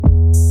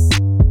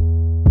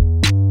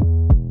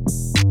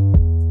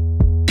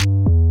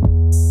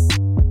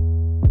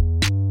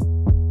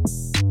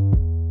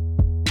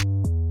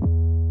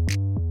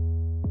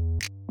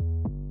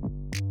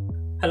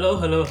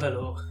hello,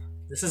 hello.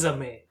 This is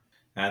Amey,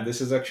 And this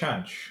is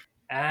Akshansh.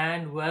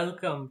 and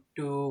welcome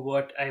to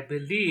what I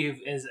believe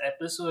is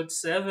episode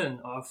 7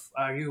 of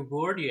Are You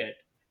Bored Yet?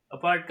 A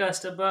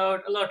podcast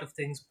about a lot of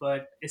things,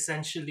 but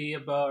essentially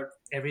about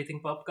everything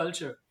pop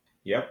culture.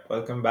 Yep,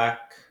 welcome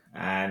back.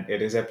 And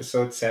it is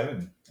episode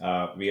 7.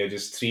 We are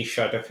just three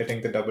short of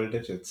hitting the double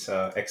digits.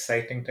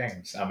 Exciting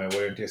times. I mean,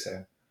 wouldn't you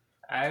say?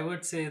 I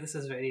would say this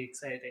is very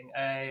exciting.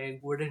 I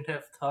wouldn't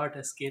have thought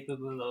us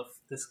capable of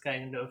this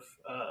kind of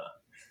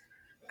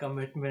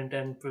commitment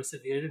and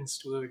perseverance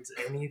towards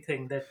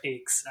anything that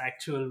takes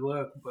actual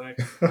work, but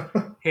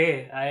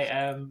hey, I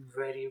am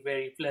very,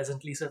 very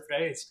pleasantly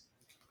surprised.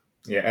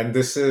 Yeah, and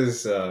this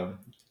is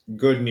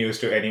good news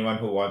to anyone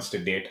who wants to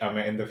date Ame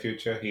in the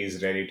future.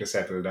 He's ready to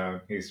settle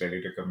down, he's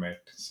ready to commit.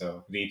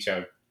 So reach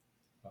out.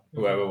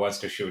 Whoever Mhm. wants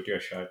to shoot your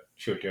shot,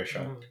 shoot your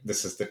shot. Mhm.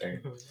 This is the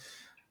time. Mhm.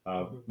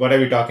 Mhm. What are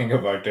we talking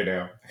about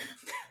today?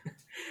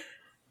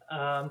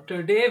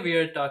 Today we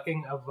are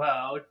talking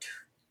about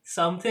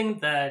something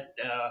that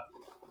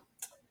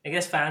I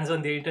guess fans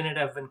on the internet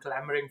have been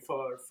clamoring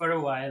for a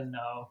while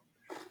now.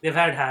 They've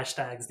had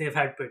hashtags, they've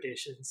had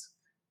petitions.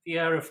 We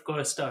are, of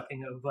course,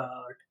 talking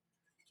about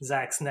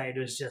Zack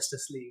Snyder's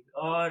Justice League,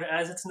 or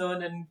as it's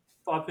known in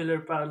popular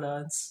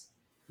parlance,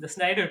 the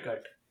Snyder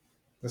Cut.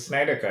 The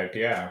Snyder Cut,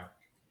 yeah.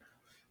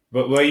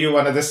 But were you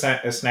one of the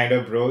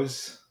Snyder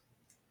bros?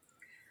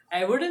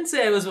 I wouldn't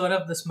say I was one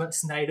of the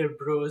Snyder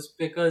bros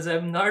because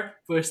I'm not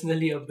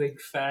personally a big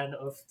fan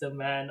of the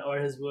man or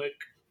his work,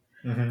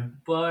 Mm-hmm.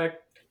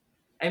 but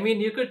I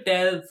mean, you could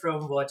tell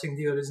from watching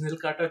the original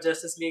cut of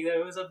Justice League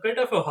there was a bit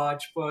of a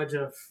hodgepodge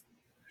of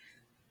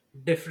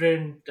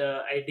different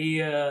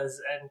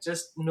ideas and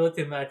just no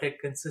thematic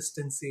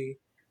consistency.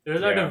 There are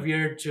a lot of Yeah,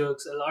 weird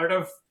jokes, a lot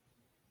of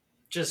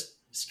just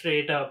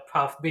straight up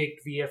half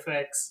baked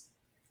VFX.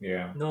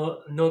 yeah.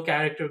 No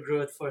character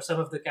growth for some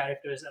of the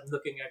characters. I'm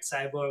looking at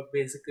Cyborg,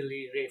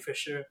 basically Ray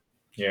Fisher,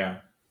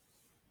 Yeah.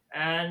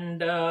 and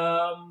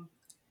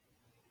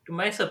to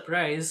my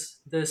surprise,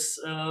 this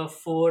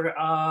 4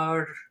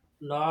 hour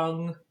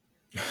long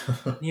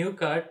new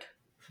cut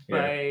Yeah.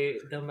 by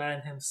the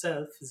man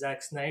himself,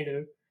 Zack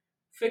Snyder,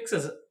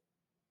 fixes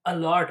a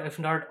lot, if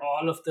not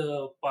all, of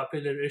the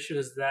popular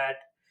issues that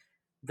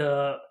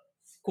the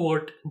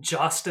quote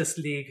Justice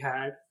League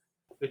had,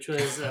 which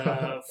was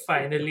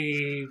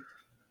finally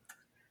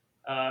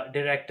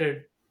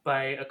directed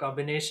by a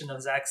combination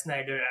of Zack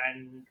Snyder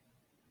and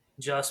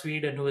Joss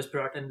Whedon, who was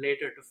brought in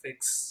later to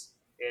fix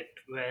it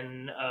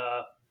when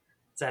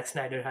Zack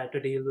Snyder had to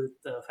deal with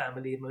a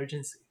family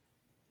emergency.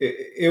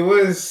 It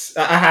was.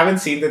 I haven't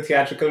seen the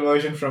theatrical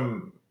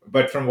version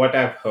but from what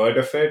I've heard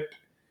of it,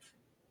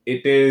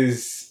 it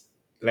is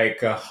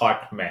like a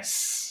hot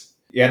mess.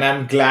 Yeah, and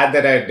I'm glad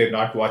that I did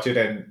not watch it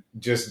and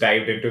just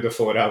dived into the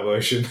 4 hour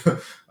version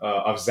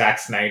of Zack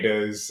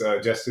Snyder's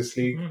Justice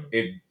League.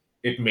 Mhm.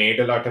 It made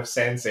a lot of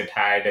sense. It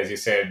had, as you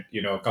said,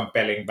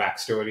 compelling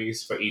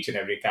backstories for each and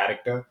every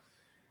character,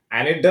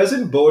 and it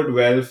doesn't bode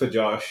well for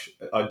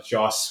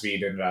Joss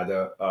Sweden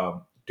rather,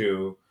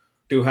 to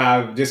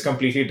have just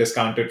completely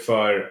discounted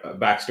for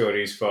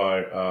backstories for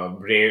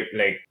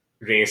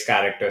Ray's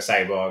character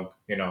Cyborg,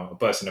 a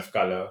person of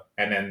color,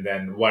 and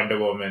then Wonder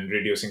Woman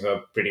reducing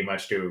her pretty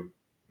much to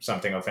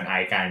something of an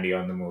eye candy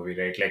on the movie,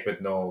 right? Like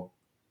with no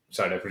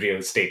sort of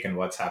real stake in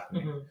what's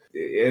happening.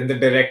 Mhm. And the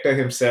director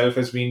himself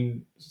has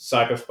been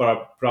sort of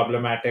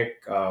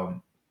problematic.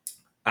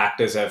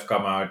 Actors have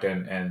come out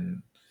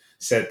and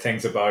said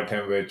things about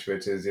him which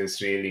is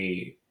just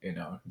really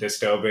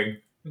disturbing.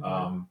 Mhm.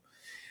 um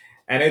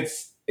and it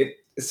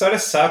sort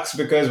of sucks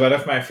because one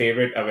of my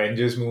favorite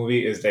Avengers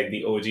movie is like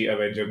the OG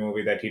Avenger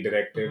movie that he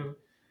directed, Mhm.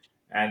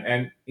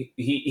 and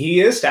he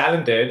is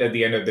talented at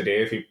the end of the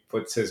day if he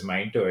puts his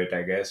mind to it,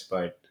 I guess.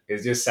 But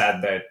it's just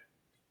sad that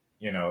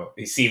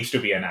he seems to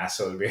be an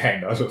asshole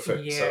behind all of it. So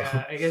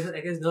Yeah, I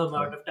guess no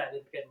amount of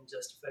talent can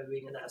justify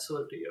being an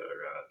asshole to your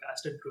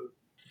cast and crew.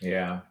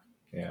 yeah,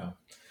 yeah.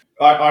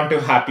 On to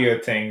happier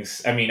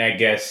things. I mean, I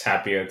guess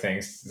happier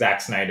things.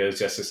 Zack Snyder's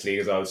Justice League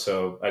is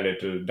also a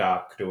little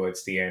dark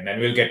towards the end, and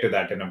we'll get to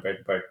that in a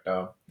bit. But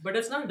But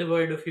it's not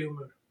devoid of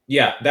humor.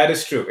 yeah, that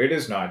is true. It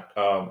is not,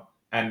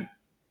 and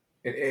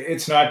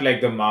it's not like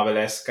the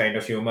Marvel-esque kind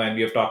of humor. And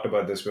we have talked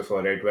about this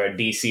before, right? Where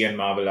DC and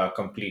Marvel are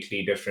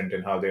completely different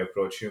in how they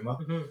approach humor.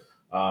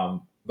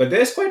 Mhm. But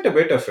there's quite a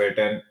bit of it,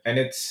 and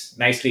it's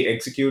nicely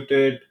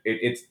executed.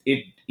 It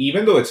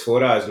even though it's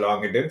 4 hours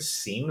long, it didn't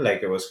seem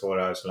like it was 4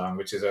 hours long,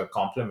 which is a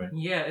compliment.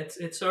 Yeah,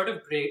 it's sort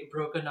of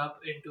broken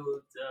up into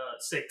the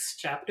 6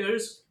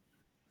 chapters,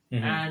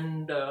 Hmm.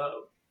 and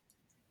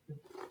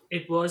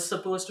it was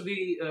supposed to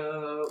be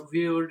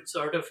viewed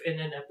sort of in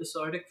an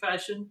episodic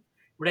fashion.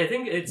 But I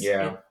think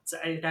Yeah.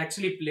 it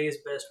actually plays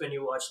best when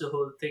you watch the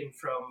whole thing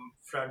from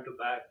front to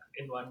back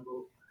in one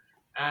go.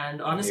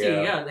 And honestly,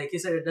 Yeah. yeah, like you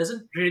said, it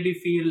doesn't really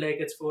feel like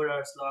it's 4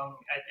 hours long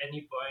at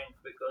any point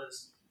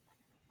because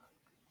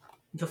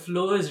the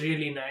flow is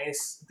really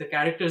nice. The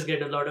characters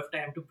get a lot of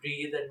time to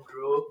breathe and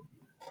grow.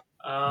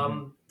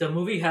 Hmm. The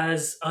movie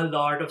has a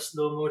lot of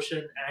slow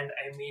motion, and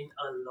I mean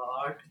a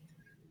lot.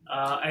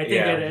 I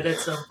think I Yeah. read at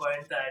some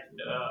point that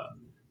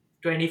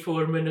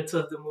 24 minutes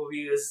of the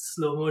movie is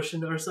slow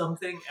motion or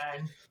something,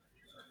 and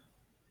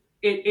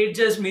it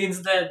just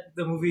means that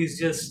the movie is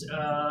just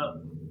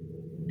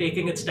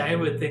taking its time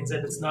with things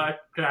and it's not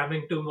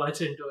cramming too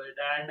much into it.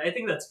 And I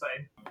think that's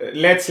fine.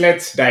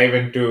 Let's dive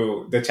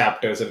into the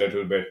chapters a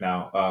little bit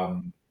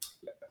now.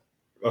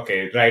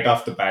 Okay, right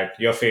off the bat,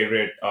 your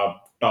favorite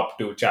top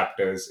two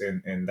chapters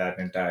in that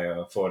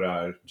entire 4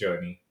 hour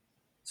journey.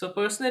 So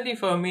personally,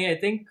 for me, I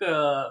think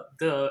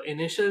the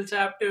initial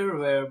chapter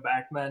where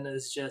Batman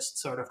is just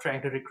sort of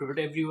trying to recruit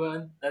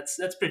everyone, that's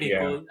pretty Yeah.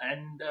 cool.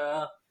 And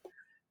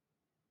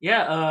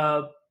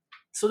yeah,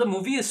 so the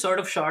movie is sort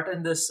of shot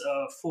in this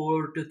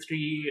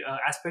 4:3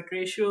 aspect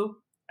ratio,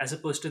 as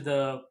opposed to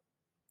the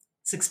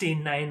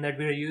 16:9 that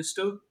we're used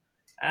to.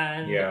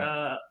 And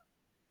Yeah.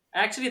 I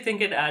actually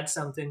think it adds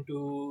something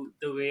to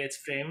the way it's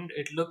framed.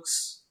 It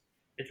looks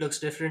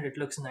different. It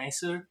looks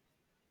nicer.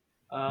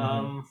 Hmm.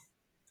 Um,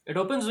 it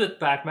opens with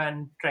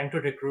Batman trying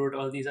to recruit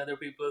all these other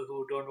people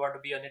who don't want to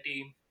be on a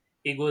team.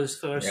 He goes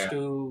first Yeah.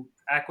 to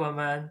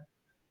Aquaman,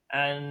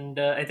 and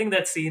I think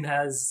that scene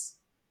has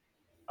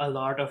a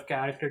lot of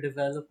character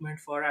development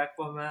for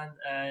Aquaman,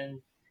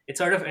 and it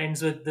sort of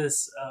ends with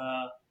this.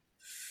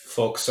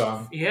 Folk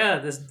song. Yeah,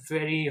 this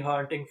very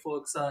haunting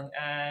folk song,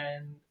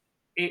 and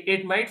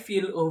it might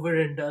feel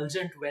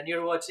overindulgent when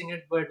you're watching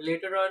it, but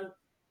later on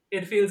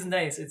it feels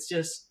nice. It's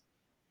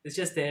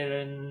just there,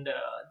 and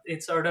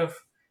it sort of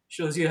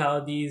shows you how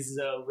these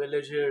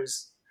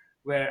villagers,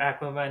 where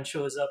Aquaman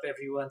shows up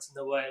every once in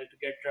a while to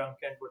get drunk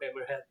and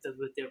whatever help them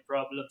with their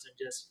problems and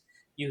just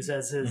use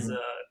as his Mhm.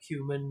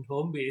 human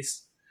home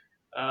base,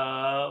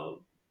 uh,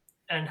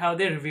 and how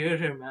they revere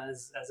him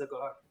as a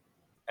god.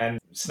 And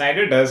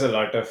Snyder does a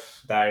lot of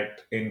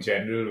that in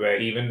general, where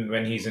even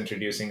when he's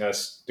introducing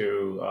us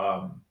to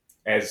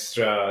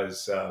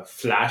Ezra's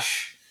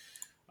Flash,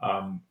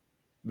 um,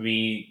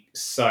 we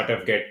sort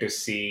of get to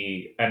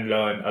see and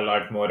learn a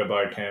lot more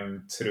about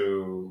him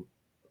through,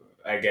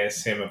 I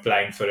guess, him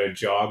applying for a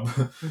job.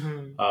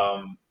 Hmm.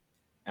 um,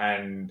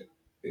 and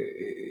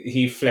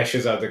he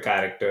fleshes out the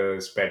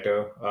characters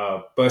better.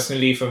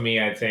 Personally, for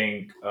me, I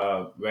think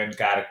when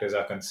characters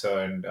are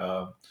concerned,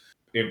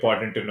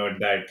 important to note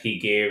that he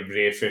gave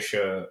Ray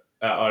Fisher,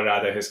 or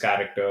rather his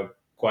character,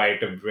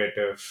 quite a bit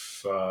of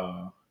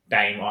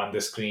time on the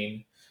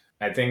screen.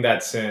 I think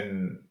that's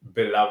in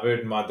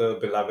Beloved Mother,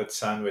 Beloved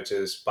Son, which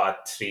is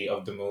part three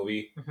of the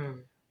movie,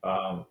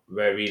 Hmm.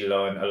 where we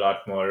learn a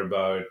lot more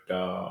about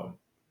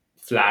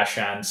Flash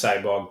and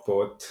Cyborg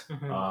both.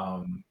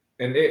 Hmm.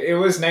 And it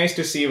was nice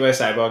to see where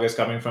Cyborg is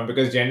coming from,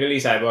 because generally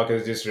Cyborg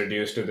is just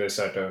reduced to this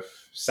sort of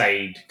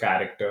side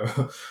character.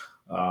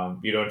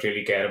 You don't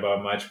really care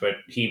about much, but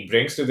he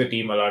brings to the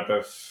team a lot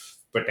of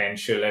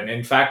potential, and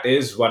in fact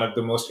is one of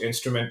the most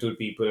instrumental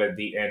people at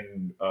the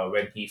end,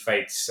 when he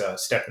fights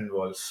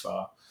Steppenwolf,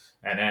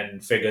 and then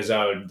figures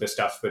out the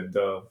stuff with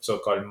the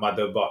so-called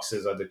mother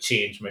boxes or the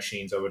change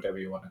machines or whatever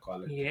you want to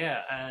call it.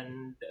 Yeah,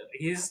 and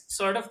he's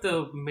sort of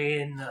the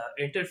main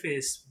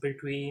interface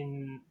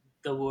between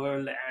the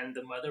world and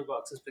the mother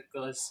boxes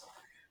because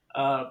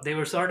they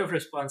were sort of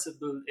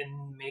responsible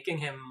in making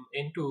him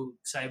into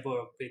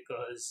cyborg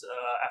because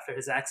after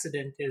his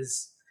accident,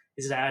 his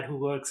dad, who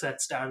works at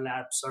Star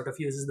Labs, sort of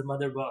uses the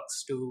mother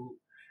box to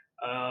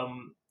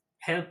um,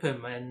 help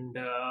him and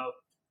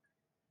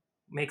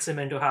makes him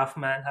into half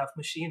man, half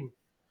machine.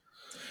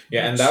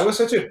 Yeah, and that Which was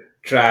such a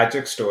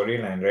tragic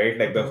storyline, right?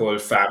 Like the Mhm. whole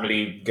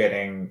family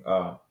getting,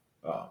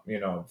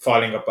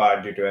 falling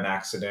apart due to an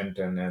accident,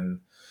 and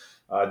then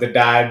the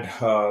dad,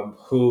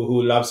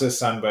 who loves his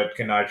son but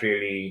cannot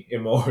really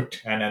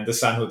emote, and then the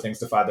son who thinks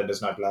the father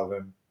does not love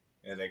him.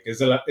 Yeah, like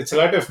it's a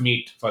lot of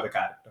meat for the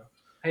character.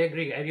 I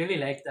agree. I really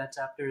liked that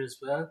chapter as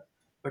well.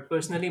 But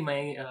personally,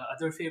 my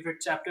other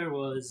favorite chapter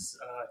was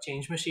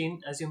Change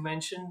Machine, as you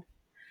mentioned.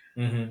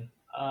 Hmm.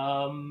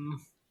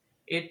 Um,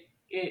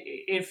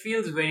 it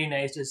feels very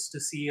nice just to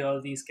see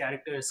all these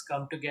characters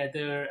come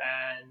together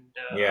and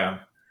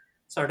Yeah,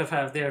 sort of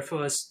have their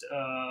first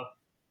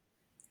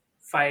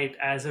fight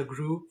as a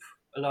group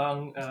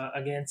along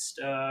against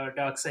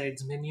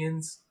Darkseid's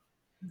minions.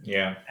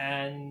 yeah,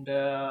 And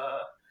I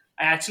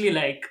actually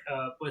like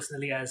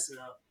personally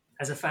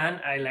as a fan,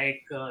 I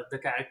like the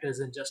characters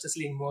in Justice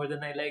League more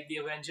than I like the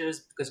Avengers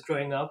because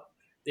growing up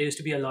there used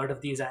to be a lot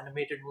of these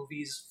animated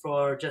movies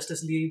for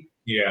Justice League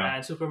yeah,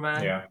 and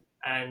Superman, yeah,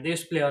 and they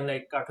used to play on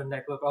like Cartoon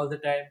Network all the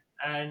time,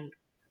 and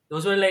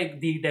those were like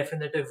the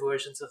definitive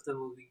versions of the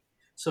movie.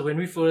 So when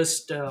we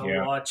first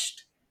yeah.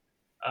 watched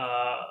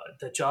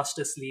the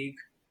Justice League,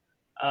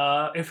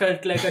 it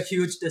felt like a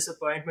huge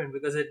disappointment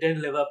because it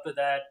didn't live up to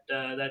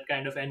that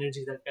kind of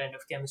energy, that kind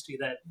of chemistry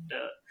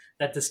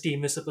that this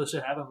team is supposed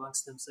to have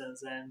amongst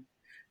themselves. And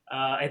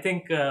I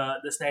think the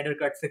Snyder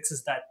Cut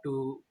fixes that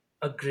to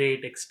a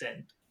great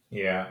extent.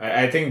 Yeah.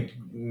 I think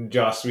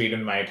Joss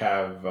Whedon might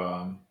have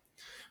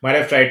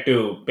tried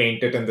to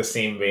paint it in the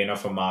same vein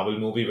of a Marvel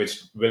movie,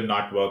 which will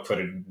not work for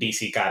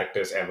DC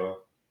characters ever.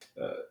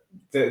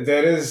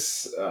 There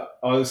is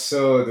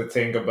also the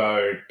thing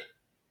about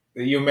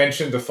you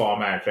mentioned the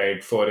format,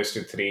 right?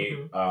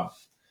 4:3. Hmm.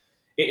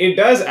 It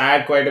does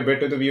add quite a bit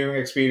to the viewing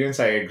experience.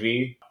 I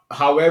agree.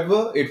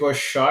 However, it was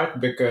shot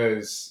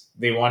because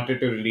they wanted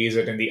to release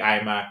it in the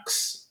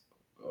IMAX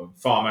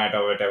format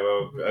or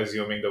whatever, Hmm.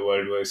 assuming the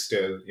world was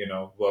still,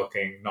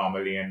 working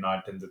normally and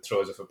not in the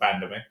throes of a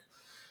pandemic.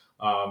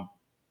 Um,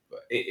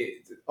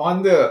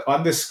 on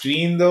the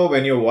screen though,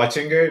 when you're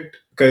watching it,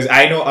 because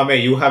I know Ame,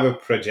 you have a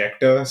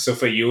projector, so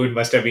for you it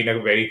must have been a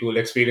very cool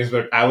experience.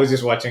 But I was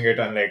just watching it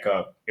on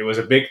it was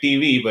a big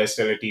TV, but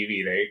still a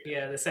TV, right?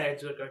 Yeah, the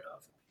sides were cut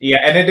off. Yeah,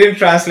 and it didn't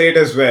translate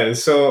as well.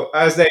 So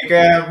I was like,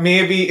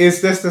 maybe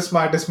is this the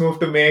smartest move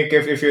to make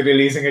if you're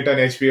releasing it on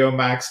HBO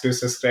Max to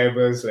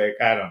subscribers? Like,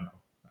 I don't know.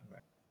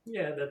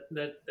 Yeah,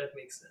 that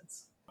makes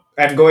sense.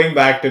 And going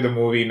back to the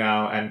movie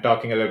now and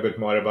talking a little bit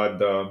more about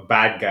the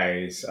bad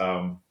guys,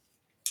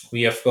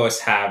 we of course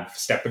have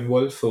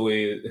Steppenwolf,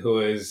 who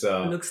is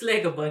Looks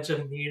like a bunch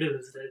of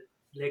needles, that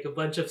like a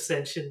bunch of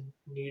sentient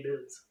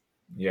needles.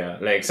 yeah,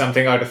 like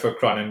something out of a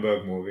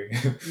Cronenberg movie.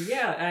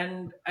 Yeah,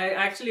 and I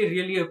actually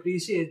really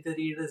appreciate the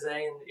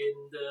redesign in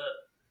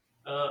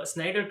the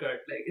Snyder cut.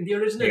 Like in the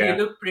original, he Yeah,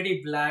 looked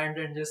pretty bland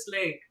and just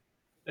like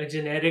a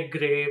generic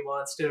gray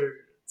monster,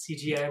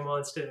 CGI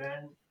monster,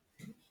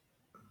 and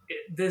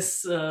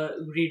this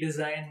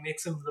redesign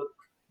makes him look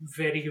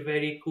very,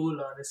 very cool.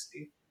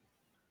 Honestly,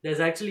 there's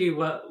actually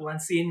one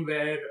scene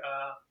where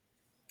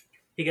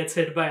he gets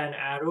hit by an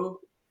arrow,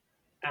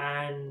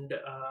 and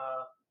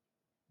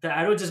the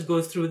arrow just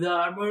goes through the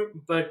armor,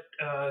 but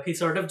he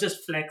sort of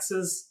just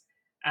flexes,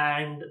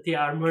 and the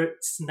armor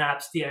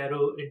snaps the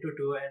arrow into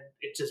two, and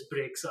it just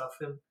breaks off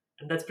him,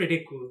 and that's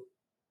pretty cool.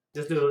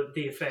 Just the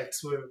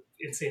effects were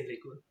insanely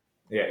cool.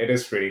 yeah, it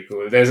is pretty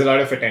cool. There's a lot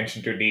of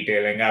attention to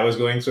detailing. I was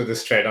going through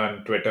this thread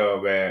on Twitter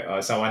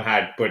where someone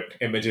had put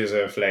images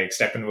of like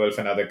Steppenwolf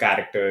and other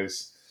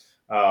characters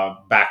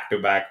back to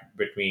back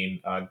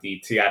between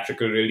the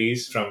theatrical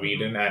release from Hmm.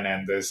 Whedon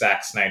and the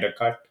Zack Snyder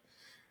cut.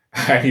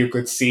 And you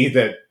could see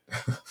that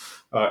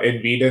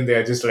in Whedon they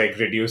are just like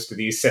reduced to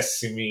these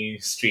Sesame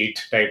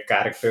Street type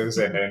characters,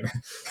 and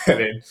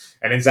then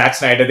and in Zack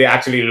Snyder they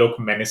actually look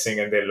menacing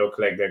and they look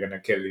like they're gonna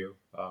kill you.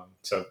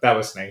 So that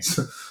was nice.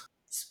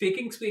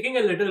 Speaking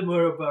a little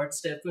more about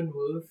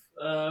Steppenwolf,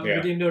 did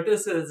Yeah. you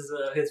notice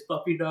his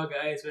puppy dog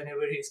eyes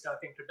whenever he's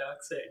talking to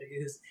Darkseid?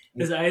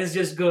 His eyes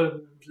just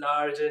go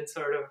large and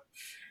sort of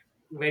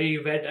very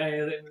wet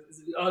eyes. And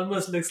it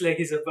almost looks like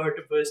he's about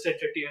to burst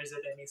into tears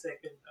at any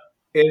second.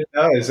 It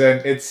does,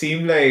 and it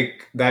seemed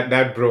like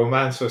that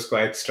bromance was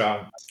quite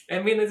strong. I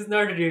mean, it's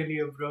not really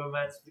a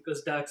bromance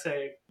because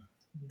Darkseid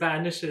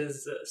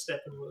banishes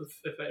Steppenwolf,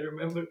 if I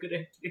remember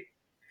correctly,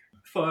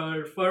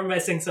 for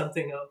messing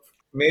something up.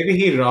 Maybe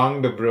he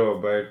wronged the bro,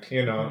 but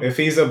Hmm. if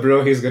he's a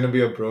bro, he's gonna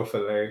be a bro for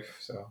life.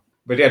 So,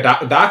 but yeah,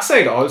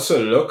 Darkseid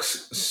also looks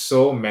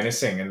so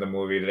menacing in the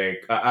movie.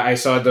 Like I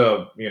saw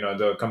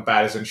the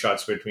comparison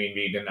shots between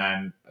Whedon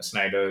and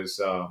Snyder's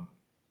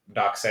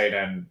Darkseid,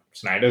 and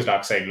Snyder's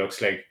Darkseid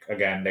looks like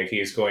again like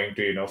he's going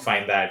to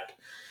find that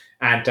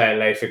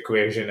anti-life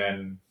equation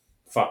and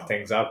fuck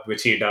things up,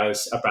 which he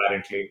does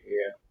apparently.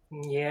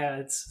 Yeah,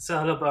 it's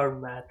all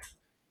about math.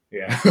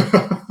 Yeah.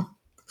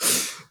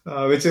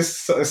 Which is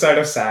sort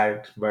of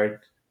sad,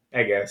 but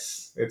I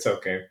guess it's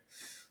okay.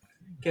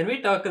 Can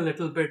we talk a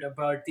little bit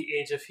about the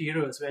Age of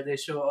Heroes, where they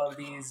show all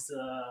these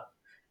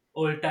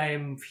old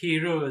time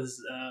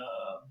heroes,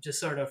 just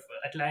sort of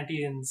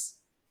Atlanteans,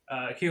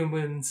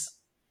 humans,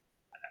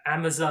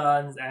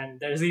 Amazons, and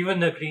there's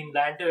even a Green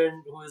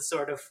Lantern who is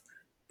sort of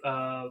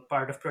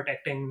part of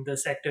protecting the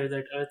sector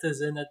that Earth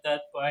is in at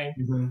that point.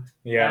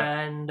 Yeah.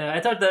 And I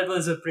thought that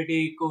was a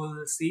pretty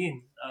cool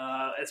scene,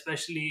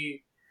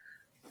 especially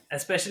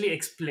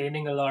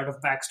explaining a lot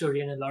of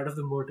backstory and a lot of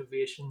the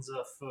motivations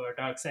of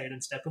Darkseid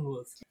and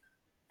Steppenwolf.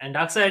 And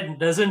Darkseid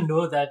doesn't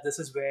know that this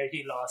is where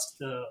he lost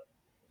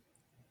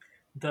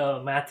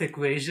the math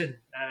equation,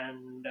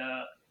 and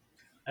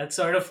that's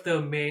sort of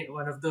the main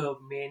one of the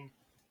main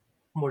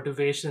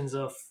motivations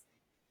of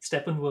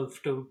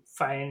Steppenwolf to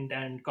find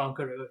and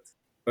conquer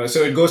Earth.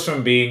 So it goes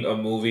from being a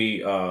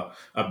movie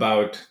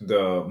about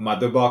the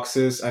mother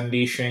boxes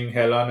unleashing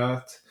hell on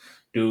Earth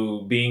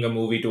to being a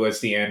movie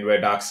towards the end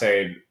where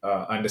Darkseid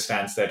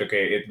understands that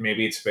okay,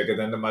 maybe it's bigger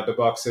than the mother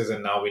boxes,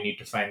 and now we need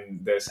to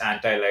find this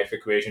anti-life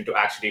equation to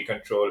actually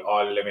control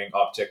all living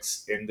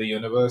objects in the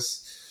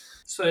universe.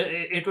 So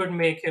it would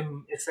make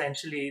him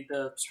essentially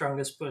the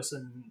strongest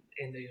person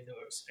in the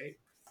universe, right?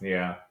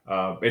 Yeah,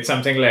 it's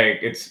something like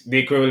it's the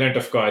equivalent,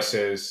 of course,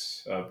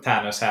 is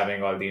Thanos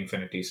having all the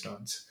Infinity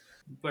Stones.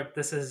 But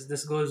this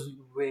goes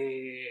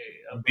way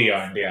above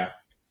Beyond, that. yeah,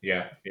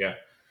 yeah, yeah.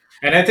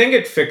 And I think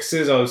it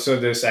fixes also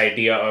this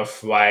idea of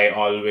why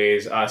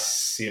always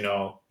us,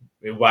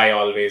 why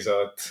always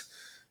Earth.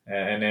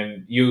 And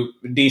then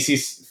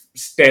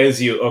DC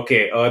tells you,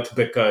 okay, Earth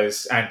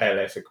because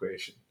anti-life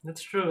equation.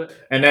 That's true.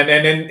 And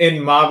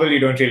in Marvel, you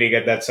don't really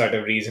get that sort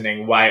of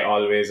reasoning. Why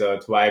always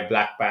Earth? Why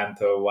Black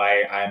Panther?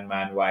 Why Iron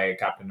Man? Why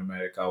Captain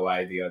America?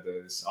 Why the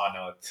others on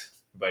Earth?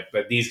 But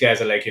these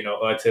guys are like,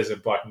 Earth is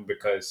important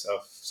because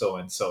of so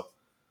and so.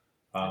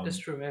 That is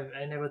Um, true.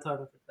 I never thought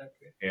of it that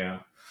way. yeah.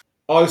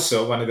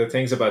 Also, one of the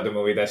things about the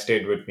movie that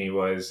stayed with me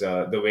was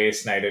the way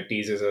Snyder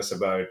teases us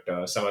about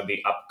some of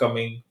the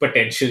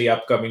potentially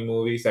upcoming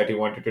movies that he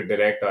wanted to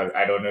direct, or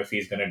I don't know if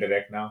he's going to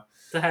direct now.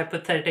 The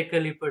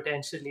hypothetically,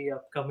 potentially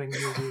upcoming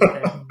movies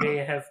that may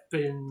have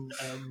been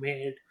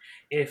made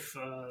if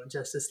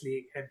Justice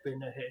League had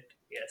been a hit.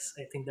 Yes,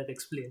 I think that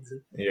explains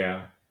it.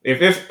 Yeah.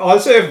 If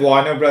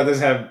Warner Brothers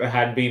have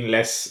had been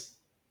less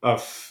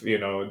of,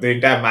 the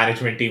entire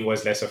management team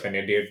was less of an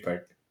idiot,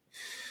 but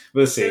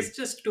we'll see. There's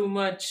just too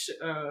much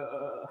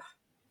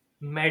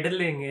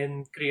meddling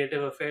in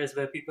creative affairs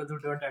by people who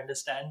don't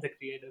understand the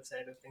creative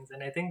side of things,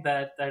 and I think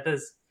that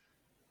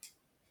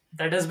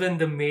has been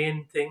the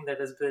main thing that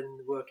has been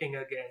working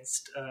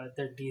against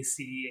the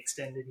DC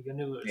extended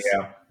universe.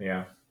 Yeah,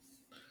 yeah.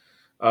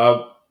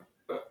 Uh,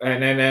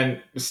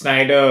 and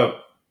Snyder,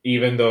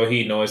 even though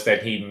he knows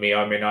that he may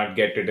or may not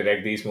get to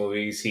direct these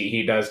movies,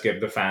 he does give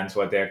the fans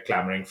what they're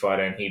clamoring for,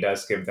 and he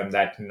does give them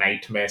that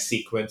nightmare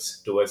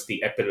sequence towards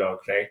the epilogue,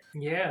 right?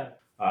 Yeah,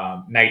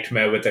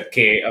 Nightmare with a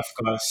K, of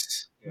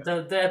course. Yeah,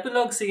 the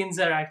epilogue scenes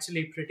are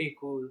actually pretty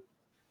cool.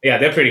 yeah,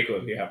 they're pretty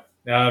cool. Yeah,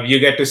 you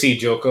get to see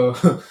Joker.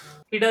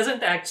 He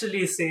doesn't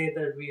actually say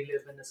that we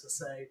live in a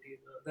society,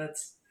 though.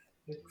 That's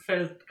it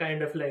felt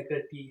kind of like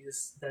a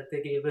tease that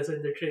they gave us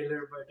in the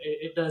trailer, but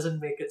it doesn't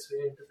make its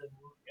way into the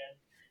movie,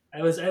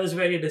 and I was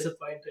very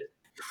disappointed.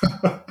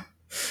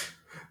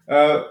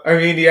 I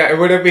mean, yeah, it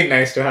would have been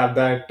nice to have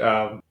that.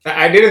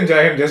 I did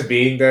enjoy him just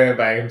being there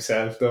by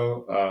himself,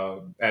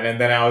 though, and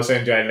then I also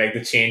enjoyed like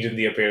the change in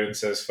the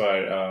appearances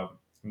for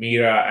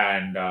Mira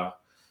and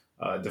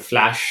the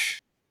Flash.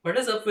 What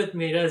is up with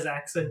Mira's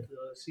accent,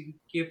 though? She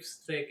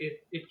keeps like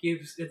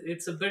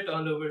it's a bit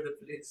all over the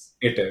place.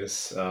 It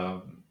is,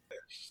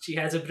 She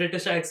has a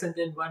British accent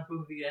in one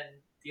movie, and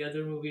the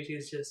other movie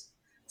she's just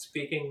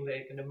speaking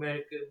like an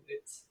American.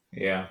 It's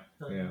yeah,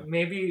 yeah.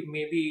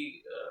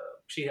 maybe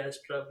she has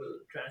trouble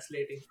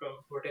translating from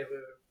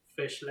whatever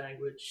fish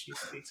language she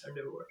speaks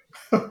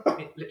underwater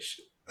English.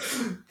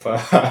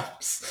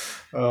 Perhaps.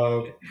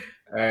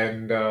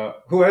 And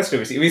who else do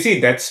we see? We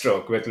see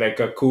Deathstroke with like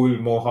a cool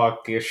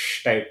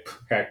mohawkish type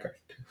haircut.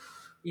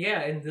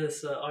 Yeah, in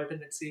this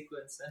alternate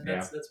sequence, and Yeah.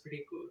 that's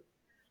pretty cool.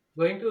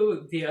 Going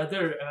to the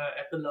other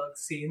epilogue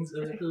scenes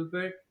a little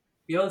bit,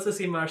 we also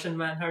see Martian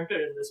Manhunter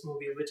in this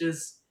movie, which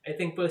is, I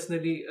think,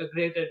 personally a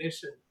great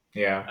addition.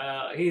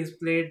 Yeah. He's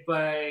played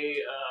by,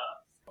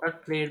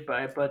 not played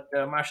by, but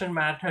Martian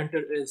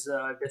Manhunter is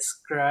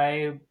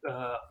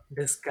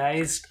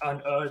disguised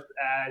on Earth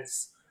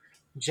as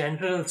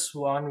General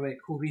Swanwick,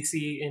 who we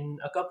see in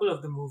a couple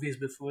of the movies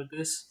before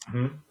this.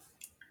 Mhm.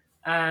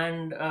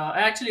 And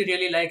I actually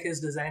really like his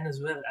design as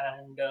well.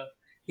 And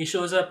he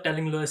shows up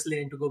telling Lois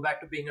Lane to go back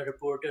to being a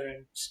reporter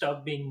and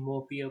stop being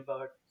mopey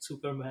about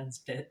Superman's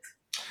death.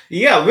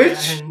 Yeah,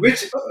 And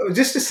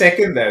just a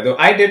second there though.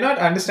 I did not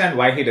understand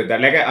why he did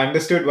that. Like I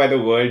understood why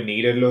the world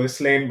needed Lois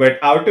Lane, but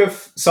out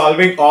of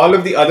solving all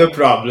of the other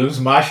problems,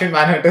 Martian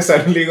Manhunter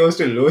suddenly goes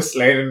to Lois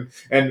Lane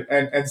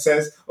and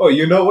says, "Oh,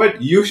 you know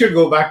what? You should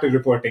go back to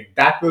reporting.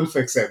 That will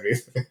fix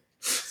everything."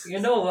 you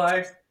know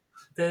what?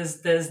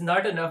 There's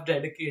not enough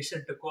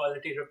dedication to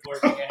quality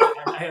reporting,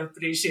 and I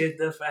appreciate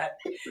the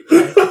fact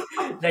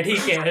that he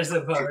cares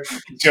about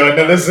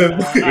Journalism.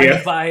 Yeah.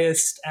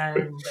 unbiased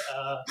and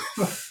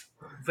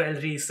well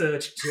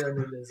researched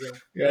journalism.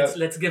 Yeah.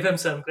 Let's give him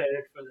some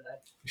credit for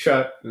that.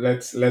 Sure,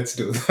 let's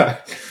do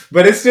that.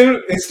 But it's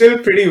still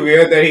pretty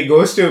weird that he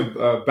goes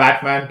to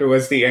Batman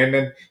towards the end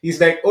and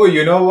he's like, "Oh,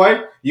 you know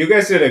what? You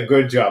guys did a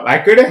good job. I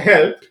could have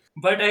helped."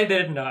 But I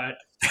did not.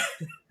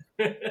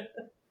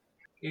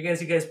 You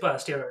guys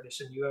passed your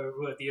audition. You are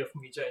worthy of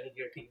me joining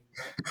your team.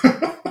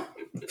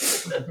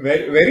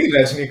 Very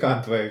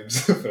Rajnikant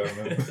vibes from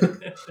him.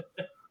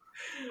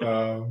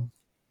 Um,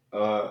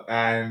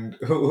 and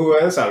who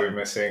else are we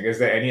missing? Is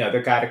there any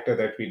other character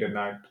that we did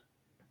not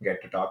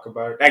get to talk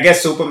about? I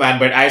guess Superman,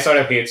 but I sort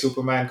of hate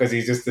Superman because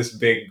he's just this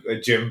big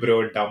Jim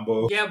Bro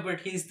Dumbo. Yeah, but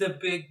he's the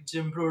big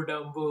Jim Bro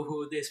Dumbo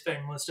who they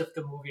spend most of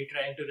the movie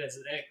trying to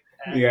resurrect.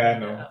 Yeah,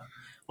 And no.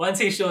 once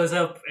he shows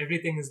up,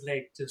 everything is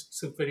like just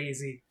super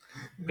easy,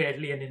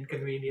 barely an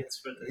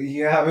inconvenience for them.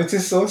 Yeah, which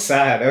is so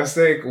sad. I was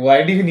like,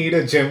 why do you need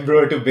a Jim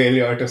Bro to bail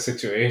you out of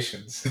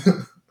situations?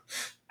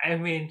 I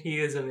mean, he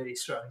is a very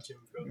strong Jim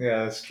Bro.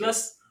 Yeah, that's true.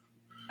 Plus,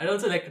 I'd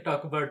also like to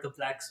talk about the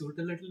black suit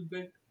a little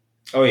bit.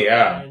 Oh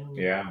yeah, And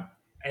yeah.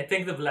 I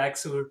think the black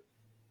suit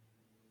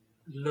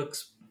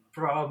looks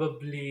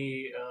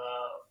probably.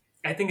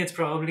 I think it's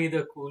probably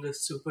the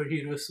coolest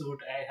superhero suit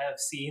I have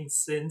seen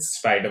since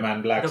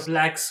Spider-Man Black. the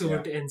black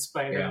suit Yeah, in yeah,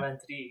 Spider-Man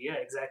 3. Yeah,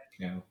 exactly.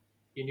 yeah.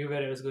 You knew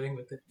where I was going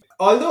with it.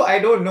 Although I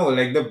don't know,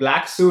 like the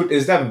black suit,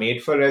 is that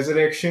made for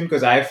resurrection?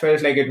 Because I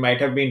felt like it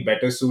might have been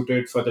better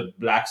suited for the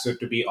black suit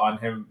to be on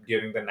him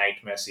during the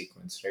nightmare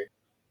sequence, right?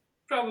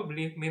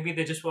 Probably. Maybe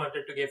they just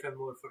wanted to give him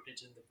more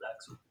footage in the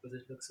black suit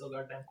because it looks so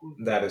goddamn cool.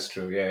 That is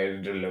true. Yeah,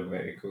 it did look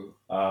very cool.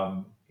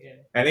 Yeah.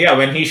 And yeah,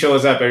 when he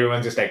shows up,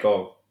 everyone's just like,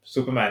 "Oh,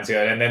 Superman's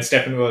here," and then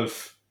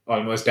Steppenwolf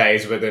almost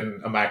dies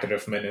within a matter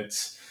of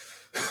minutes,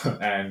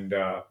 and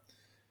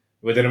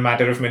within a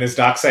matter of minutes,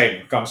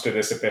 Darkseid comes to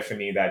this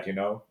epiphany that,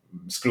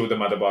 screw the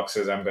mother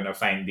boxes, I'm going to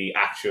find the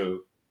actual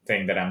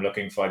thing that I'm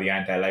looking for, the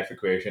anti-life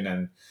equation.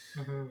 And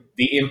Hmm.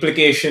 the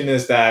implication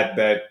is that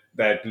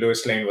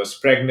Lois Lane was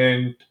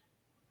pregnant,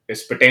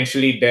 is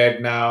potentially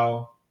dead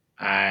now,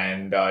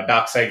 and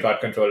Darkseid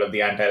got control of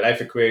the anti-life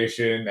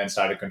equation and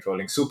started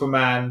controlling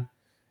Superman.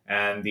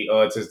 And the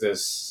Earth is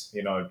this,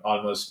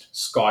 almost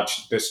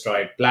scorched,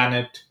 destroyed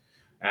planet.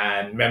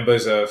 And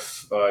members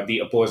of the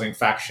opposing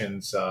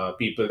factions,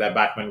 people that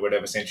Batman would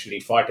have essentially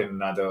fought in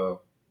another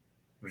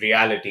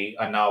reality,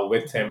 are now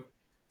with him. Hmm.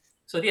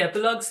 So the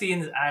epilogue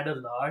scenes add a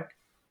lot,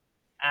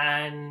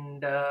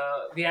 and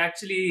we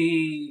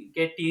actually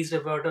get teased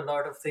about a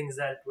lot of things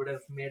that would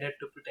have made it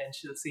to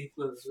potential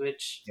sequels,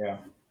 which Yeah,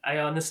 I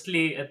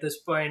honestly, at this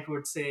point,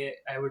 would say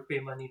I would pay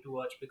money to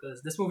watch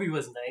because this movie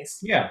was nice,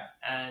 yeah,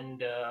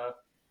 and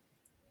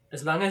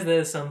as long as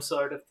there's some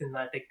sort of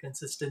thematic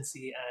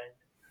consistency and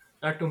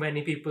not too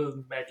many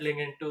people meddling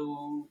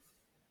into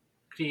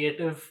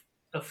creative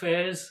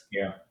affairs,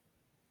 yeah,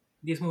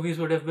 these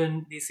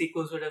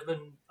sequels would have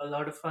been a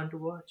lot of fun to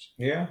watch.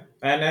 yeah.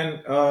 And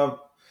then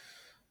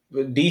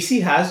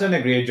DC has done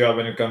a great job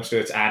when it comes to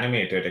its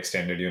animated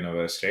extended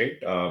universe, right?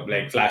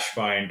 Like Hmm.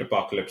 Flashpoint,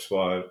 Apocalypse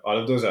War, all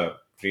of those are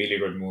really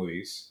good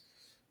movies.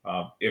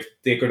 If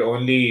they could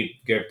only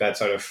give that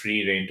sort of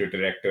free reign to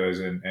directors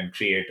and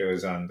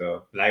creators on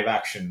the live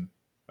action,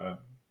 uh,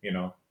 you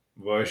know,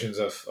 versions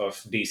of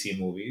DC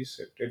movies,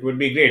 it would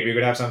be great. We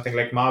could have something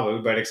like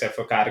Marvel, but except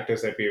for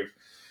characters that we've,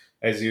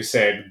 as you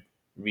said,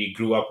 we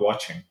grew up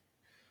watching.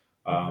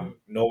 Hmm.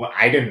 No,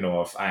 I didn't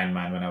know of Iron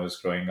Man when I was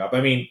growing up.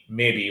 I mean,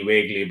 maybe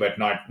vaguely, but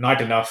not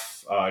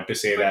enough to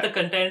say But that.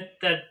 the content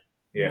that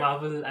Yeah.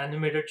 Marvel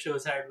animated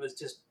shows had was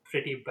just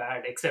pretty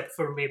bad, except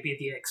for maybe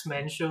the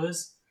X-Men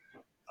shows.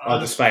 Or All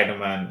the of Spider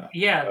Man.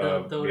 Yeah,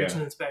 the Yeah.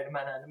 original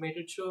Spider-Man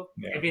animated show.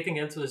 Yeah. Everything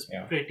else was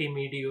Yeah. pretty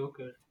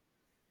mediocre.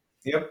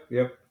 Yep.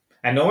 Yep.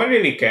 And no one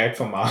really cared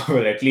for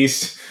Marvel, at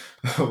least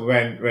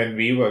when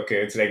we were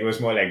kids. Like it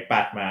was more like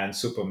Batman,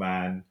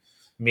 Superman,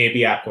 maybe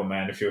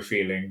Aquaman if you're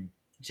feeling.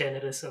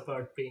 Generous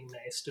about being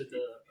nice to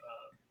the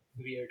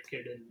weird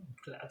kid in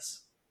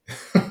class.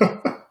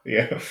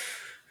 Yeah.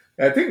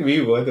 I think we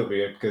were the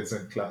weird kids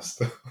in class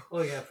though.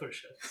 Oh yeah, for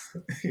sure.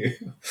 Yeah.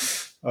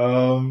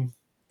 Um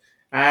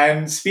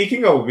And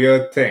speaking of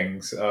weird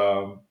things,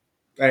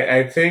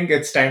 I think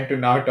it's time to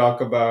now talk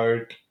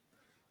about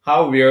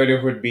how weird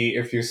it would be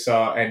if you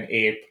saw an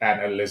ape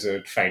and a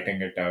lizard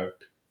fighting it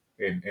out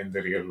in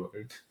the real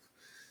world.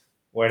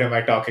 What am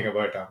I talking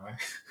about, am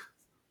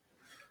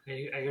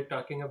Are you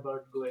talking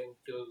about going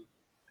to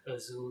a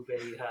zoo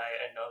very high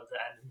and all the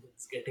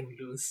animals getting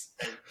loose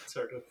and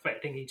sort of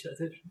fighting each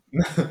other?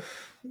 I?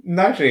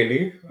 Not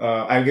really.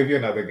 I'll give you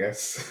another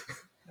guess.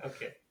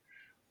 Okay.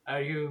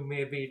 Are you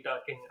maybe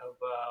talking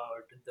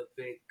about the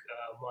big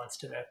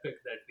monster epic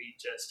that we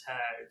just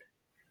had,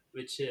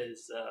 which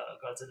is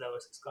Godzilla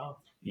vs. Kong?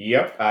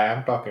 Yep, I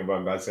am talking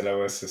about Godzilla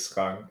vs.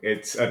 Kong.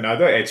 It's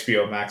another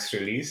HBO Max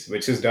release,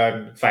 which is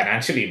done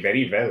financially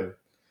very well.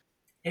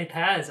 It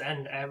has,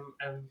 and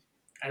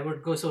I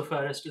would go so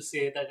far as to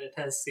say that it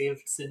has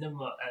saved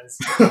cinema as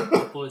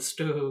opposed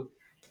to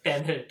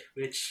Tenet,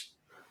 which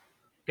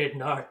did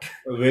not.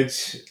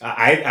 Which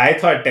I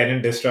thought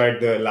Tenant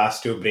destroyed the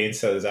last two brain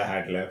cells I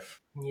had left.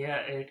 Yeah,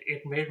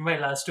 it made my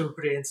last two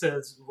brain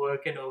cells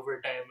work in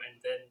overtime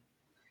and then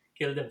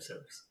kill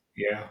themselves.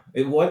 Yeah.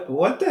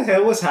 What the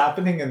hell was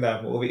happening in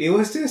that movie? It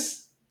was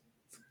just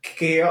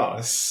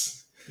chaos.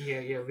 Yeah,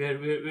 yeah,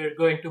 we're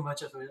going too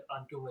much of a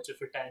on too much of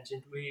a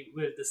tangent. We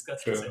will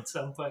discuss this True. at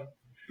some point.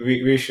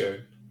 We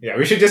should. Yeah,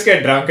 we should just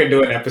get drunk and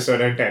do an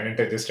episode on Tenant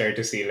and just try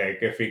to see like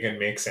if we can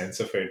make sense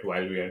of it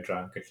while we are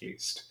drunk at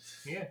least.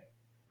 Yeah,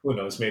 Who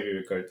knows? Maybe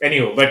we could.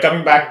 Anywho, but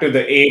coming back to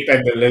the ape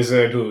and the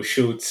lizard who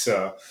shoots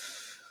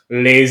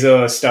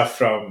laser stuff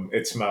from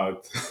its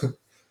mouth.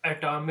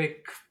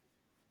 atomic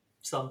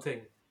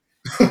something.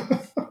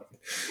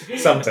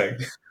 Something.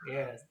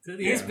 Yeah, so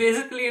he's Yeah.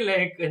 basically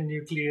like a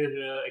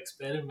nuclear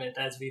experiment,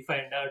 as we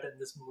find out in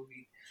this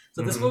movie.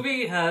 So this Hmm.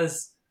 movie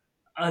has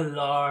a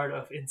lot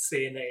of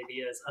insane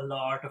ideas, a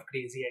lot of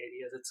crazy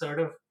ideas. It sort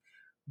of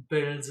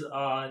builds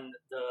on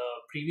the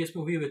previous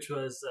movie, which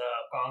was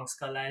Kong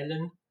Skull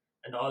Island,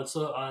 and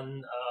also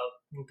on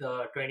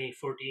the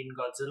 2014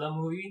 Godzilla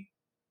movie.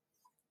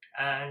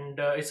 And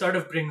it sort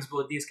of brings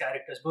both these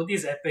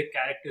epic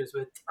characters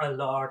with a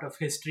lot of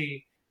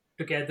history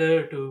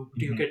together to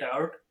duke Hmm. it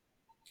out.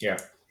 Yeah.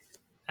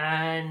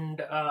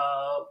 And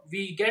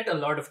we get a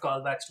lot of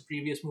callbacks to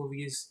previous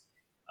movies.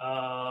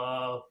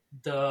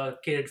 The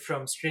kid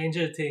from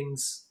Stranger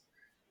Things,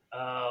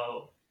 uh,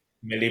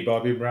 Millie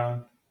Bobby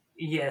Brown.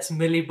 yes,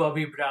 Millie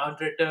Bobby Brown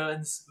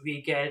returns.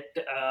 We get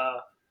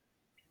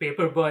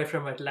Paperboy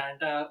from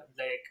Atlanta,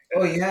 like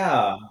Oh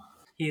yeah.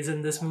 he's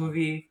in this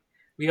movie.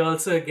 We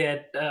also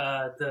get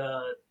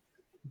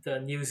the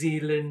New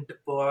Zealand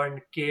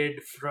born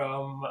kid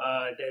from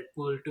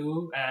Deadpool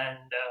 2 and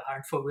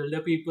Hunt for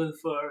Wilder People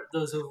for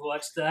those who've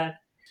watched that.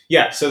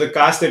 Yeah, so the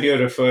cast that you're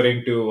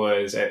referring to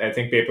was, I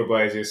think,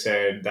 Paperboy, as you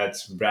said,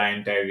 that's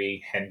Brian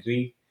Tyree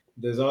Henry.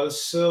 There's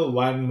also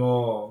one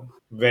more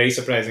very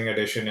surprising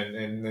addition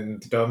in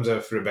terms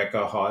of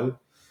Rebecca Hall,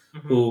 Hmm.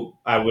 who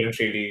I wouldn't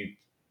really,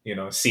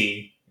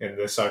 see in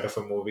this sort of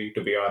a movie,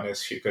 to be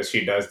honest, because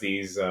she does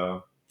these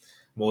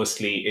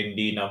mostly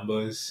indie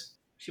numbers.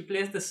 She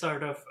plays this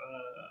sort of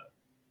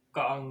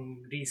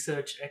Kong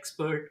research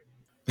expert.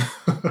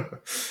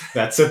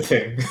 That's a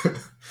thing.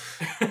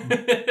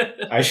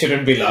 I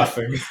shouldn't be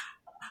laughing.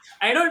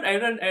 I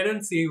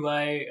don't see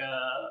why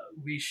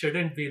we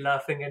shouldn't be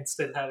laughing and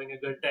still having a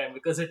good time,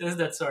 because it is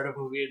that sort of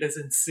movie. It is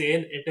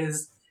insane. It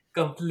is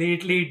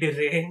completely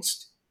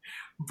deranged,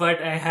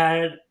 but I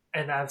had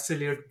an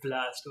absolute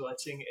blast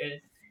watching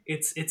it.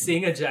 It's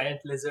seeing a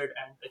giant lizard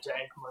and a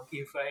giant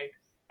monkey fight.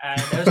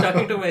 And I was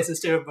talking to my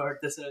sister about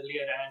this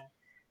earlier, and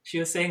she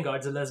was saying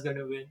Godzilla's going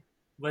to win,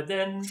 but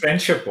then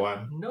Friendship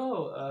one.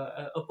 no,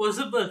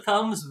 opposable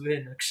thumbs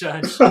win,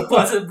 Akshash.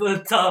 Opposable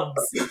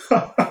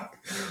thumbs.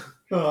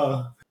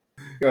 Oh.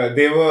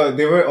 They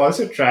were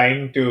also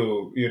trying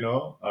to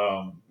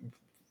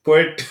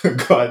put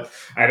God.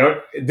 I don't.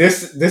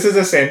 This is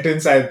a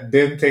sentence I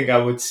didn't think I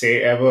would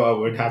say ever or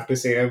would have to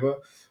say ever.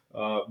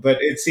 But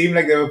it seemed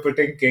like they were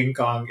putting King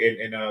Kong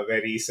in a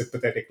very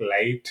sympathetic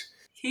light.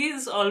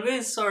 He's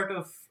always sort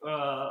of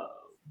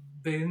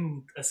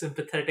been a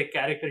sympathetic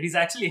character. He's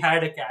actually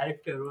had a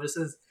character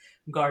versus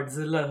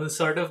Godzilla, who's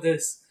sort of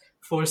this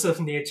force of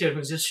nature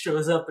who just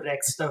shows up,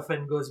 wrecks stuff,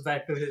 and goes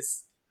back to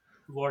his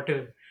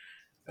water.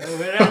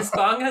 Whereas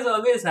Kong has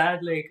always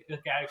had like a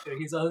character.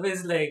 He's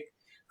always like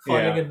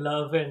falling Yeah. in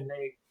love and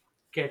like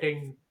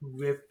getting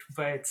whipped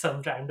by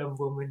some random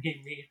woman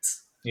he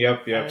meets,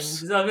 Yep. Yep. and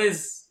he's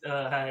always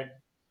had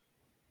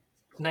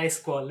nice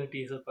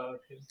qualities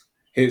about him.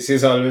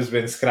 He's always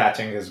been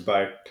scratching his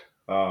butt.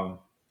 Um,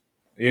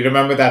 you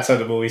remember that's how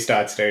the movie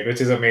starts, right?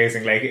 Which is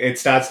amazing. Like it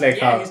starts like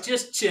Yeah, how. he's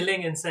just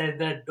chilling inside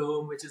that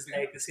dome, which is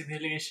like a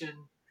simulation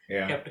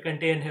Yeah. kept to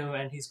contain him,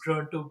 and he's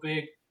grown too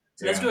big.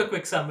 So let's Yeah. do a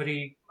quick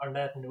summary on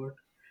that note.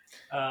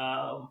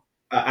 Um,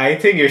 I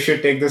think you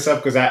should take this up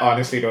because I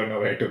honestly don't know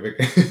where to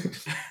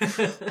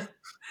begin.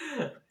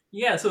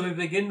 yeah, so we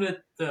begin with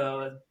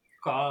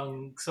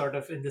Kong sort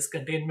of in this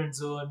containment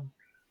zone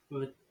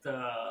with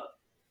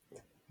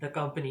the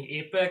company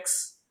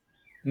Apex.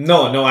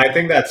 No, no, I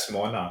think that's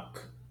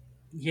Monarch.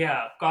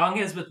 Yeah, Kong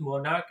is with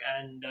Monarch,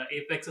 and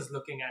Apex is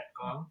looking at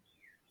Kong.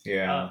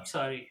 Yeah.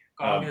 Sorry,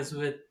 Kong Um, is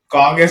with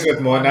Kong is with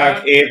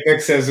Monarch, Monarch,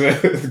 Apex is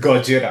with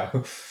Gojira.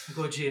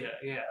 Gojira.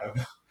 Yeah.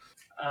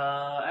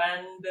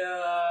 And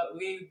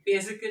we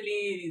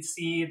basically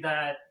see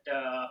that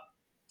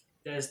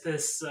there's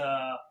this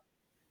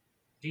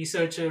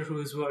researcher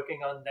who's working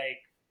on like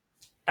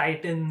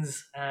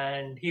titans,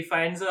 and he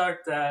finds out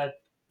that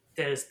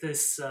there's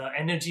this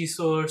energy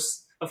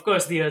source. Of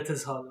course the earth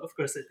is hollow, of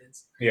course it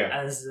is, Yeah,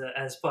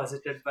 as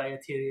posited by a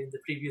theory in the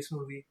previous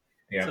movie,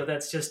 yeah, so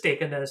that's just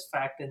taken as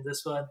fact in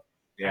this one.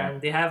 yeah.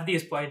 And they have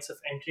these points of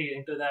entry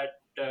into that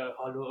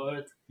hollow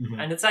earth, Hmm.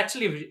 and it's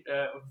actually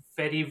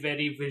very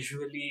very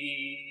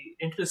visually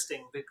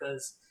interesting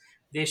because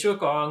they show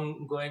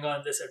Kong going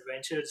on this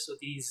adventure. So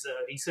these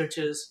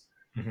researchers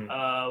Hmm.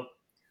 uh,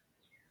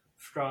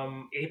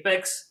 from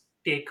Apex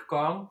take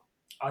Kong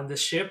on the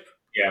ship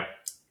Yeah,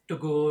 to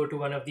go to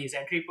one of these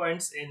entry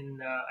points in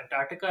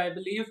Antarctica, I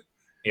believe.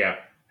 yeah,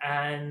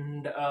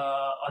 And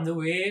on the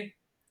way,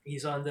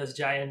 he's on this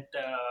giant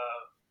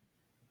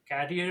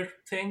carrier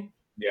thing.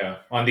 yeah.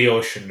 On the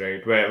ocean,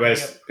 right? Where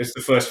Yep. it's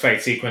the first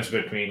fight sequence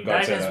between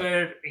That is Godzilla.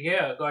 where,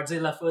 yeah,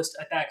 Godzilla first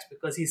attacks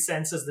because he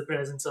senses the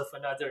presence of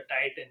another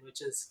Titan,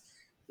 which is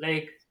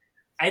like,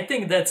 I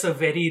think that's a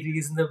very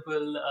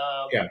reasonable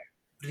Yeah,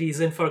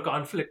 reason for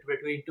conflict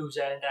between two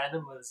giant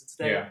animals. It's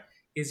that yeah,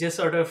 he's just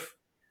sort of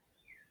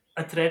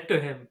a threat to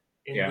him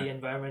in yeah, the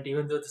environment,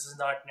 even though this is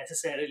not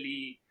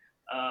necessarily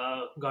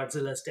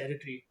Godzilla's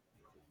territory.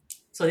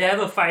 So they have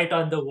a fight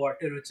on the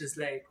water, which is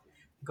like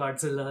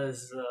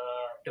Godzilla's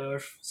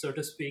turf, so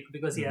to speak,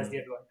 because he has hmm, the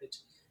advantage.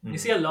 You hmm.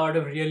 see a lot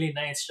of really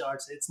nice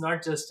shots. It's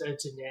not just a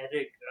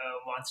generic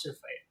monster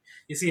fight.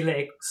 You see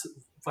like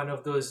one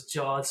of those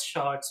Jaws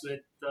shots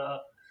with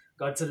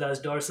Godzilla's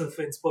dorsal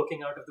fins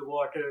poking out of the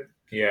water,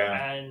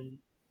 Yeah, and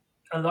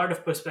a lot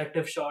of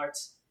perspective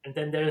shots. And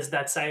then there's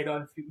that side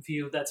on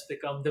view that's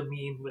become the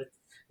meme with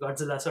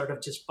Godzilla sort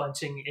of just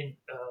punching in,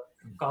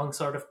 Kong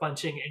sort of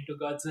punching into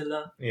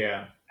Godzilla.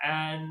 yeah,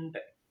 And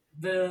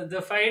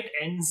the fight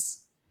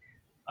ends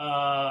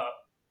uh,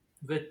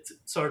 with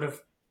sort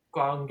of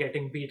Kong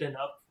getting beaten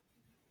up.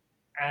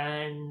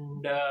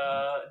 And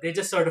they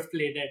just sort of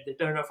play dead. They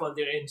turn off all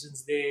their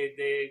engines.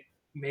 They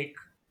make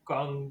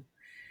Kong.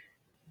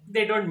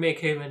 They don't make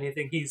him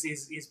anything.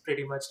 He's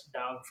pretty much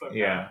down for now.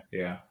 yeah,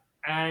 yeah,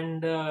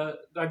 And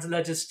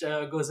Godzilla just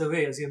goes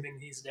away, assuming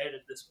he's dead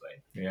at this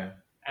point. yeah.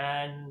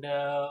 And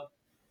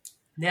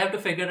they have to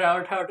figure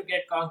out how to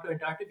get Kong to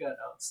Antarctica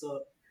now. So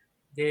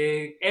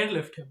they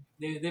airlift him.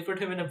 They put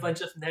him in a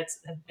bunch of nets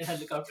and a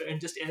helicopter and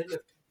just airlift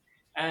him.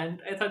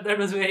 And I thought that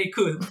was very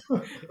cool.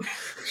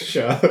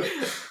 Sure.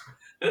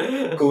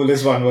 Cool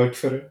is one word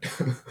for it.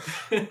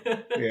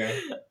 Yeah.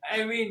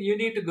 I mean, you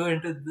need to go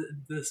into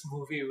this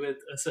movie with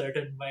a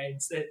certain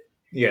mindset,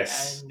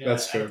 Yes, and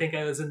that's I true. think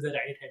I was in the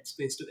right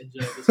headspace to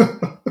enjoy this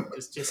movie.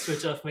 Just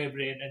switch off my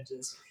brain and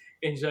just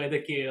enjoy the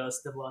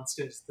chaos, the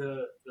monsters,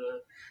 the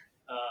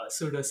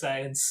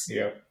pseudoscience.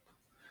 Yeah.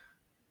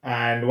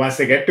 And once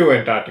they get to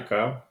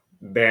Antarctica,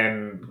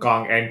 then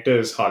Kong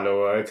enters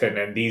Hollow Earth, and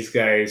then these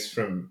guys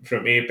from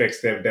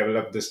Apex, they've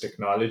developed this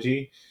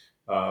technology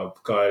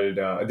called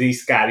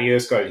these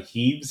carriers called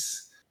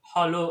Heaves.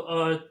 Hollow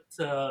Earth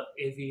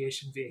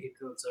aviation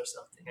vehicles or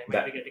something. I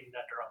might be That getting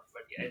that wrong,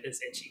 but yeah, it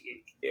is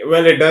HEA.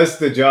 well, it does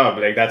the job.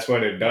 Like that's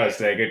what it does.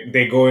 Yeah.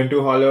 They go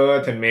into Hollow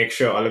Earth and make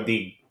sure all of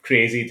the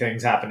crazy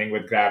things happening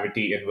with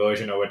gravity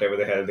inversion or whatever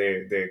the hell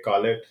they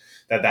call it,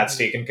 that's Mhm.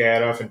 taken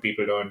care of, and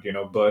people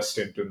don't burst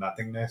into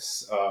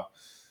nothingness.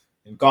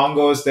 In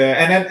Congo's there.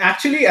 And then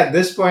actually at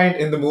this point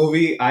in the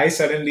movie, I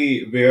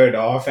suddenly veered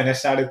off and I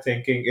started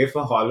thinking, if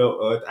a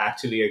hollow earth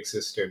actually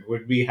existed,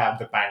 would we have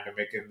the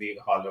pandemic in the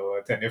hollow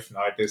earth? And if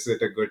not, is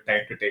it a good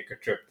time to take a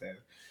trip there?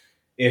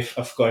 If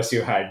of course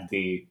you had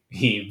the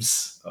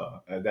heaves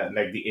that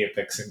like the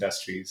Apex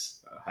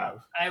Industries have.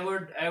 I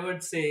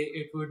would say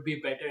it would be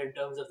better in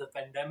terms of the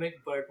pandemic,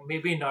 but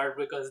maybe not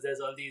because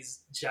there's all these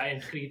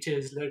giant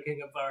creatures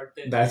lurking about,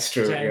 the That's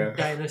true, giant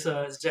yeah.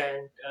 dinosaurs,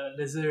 giant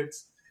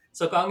lizards.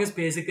 So Kong is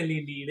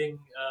basically leading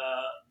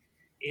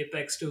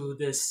Apex to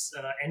this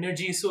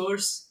energy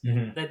source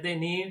Hmm. that they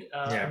need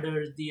Yeah.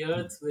 under the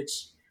earth, which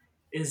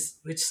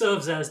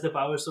serves as the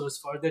power source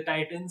for the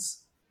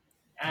Titans.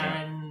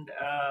 Yeah. And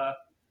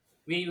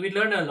we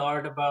learn a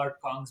lot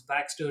about Kong's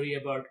backstory,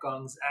 about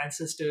Kong's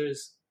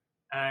ancestors,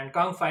 and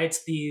Kong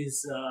fights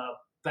these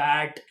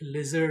bat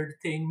lizard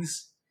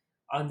things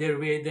on their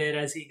way there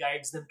as he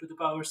guides them to the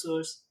power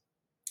source.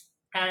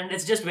 And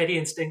it's just very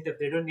instinctive.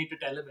 They don't need to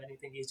tell him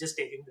anything. He's just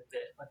taking them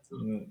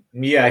there.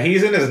 Yeah,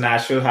 he's in his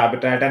natural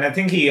habitat, and I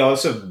think he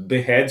also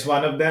beheads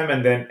one of them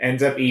and then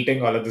ends up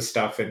eating all of the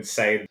stuff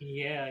inside.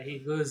 Yeah, he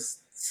goes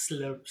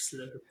slurp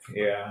slurp on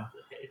Yeah,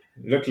 the head.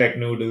 look like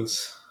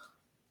noodles.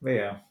 But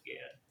yeah,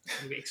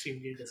 Yeah,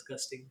 extremely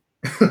disgusting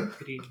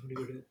green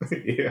noodles.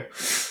 yeah.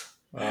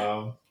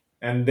 Um,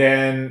 and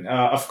then,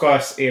 of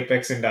course,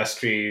 Apex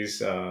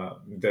Industries.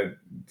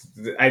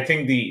 I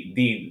think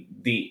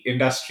the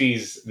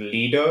industry's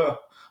leader,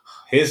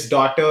 his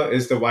daughter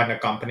is the one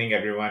accompanying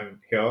everyone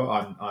here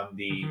on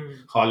the Mhm.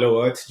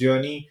 Hollow Earth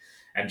journey,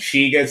 and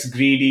she gets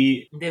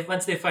greedy.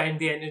 Once they find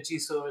the energy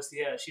source,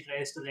 yeah, she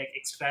tries to like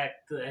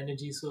extract the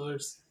energy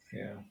source,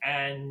 Yeah,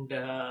 and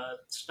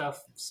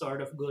stuff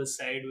sort of goes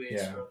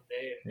sideways yeah, from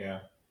there. yeah.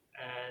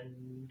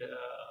 And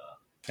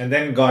And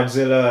then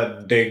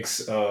Godzilla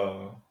digs.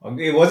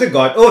 Okay, was it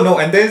God? Oh no!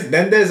 And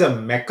there's a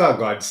Mecha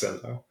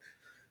Godzilla.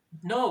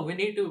 no, we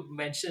need to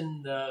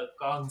mention the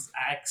Kong's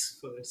axe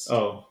first,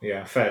 Oh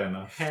yeah, fair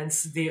enough.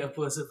 hence the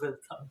opposable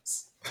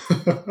thumbs.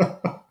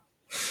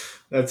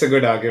 That's a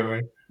good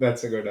argument.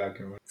 That's a good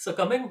argument. So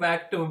coming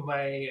back to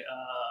my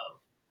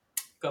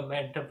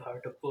comment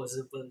about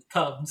opposable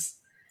thumbs,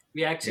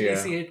 we actually Yeah.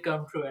 see it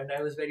come true, and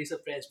I was very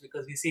surprised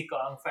because we see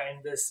Kong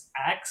find this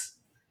axe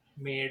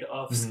made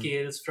of Hmm.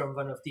 scales from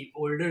one of the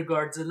older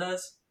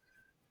Godzillas.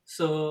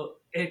 So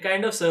it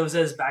kind of serves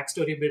as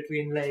backstory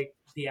between like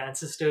the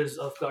ancestors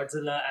of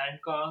Godzilla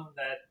and Kong,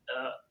 that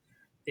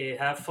they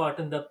have fought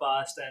in the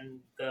past,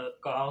 and the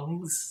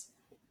Kongs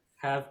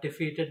have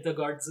defeated the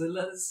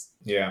Godzillas.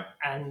 Yeah.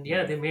 And yeah,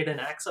 Yeah. they made an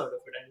axe out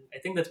of it, and I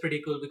think that's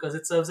pretty cool because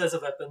it serves as a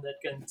weapon that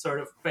can sort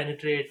of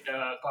penetrate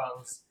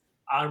Kong's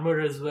armor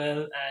as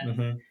well, and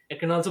Hmm. it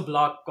can also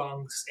block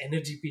Kong's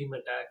energy beam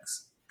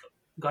attacks,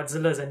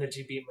 Godzilla's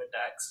energy beam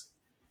attacks.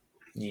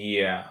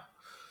 Yeah.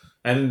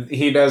 And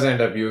he does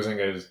end up using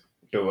it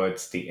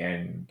towards the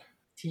end.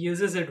 He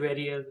uses it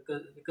very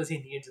well because he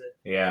needs it.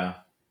 Yeah.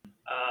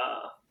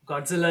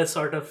 Godzilla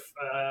sort of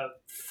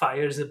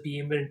fires a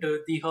beam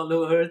into the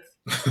Hollow Earth,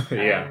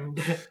 Yeah. and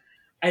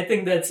I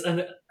think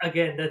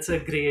again that's a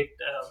great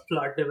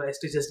plot device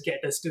to just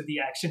get us to the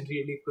action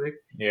really quick.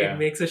 It Yeah.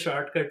 makes a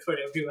shortcut for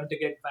everyone to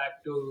get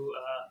back to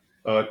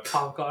Earth.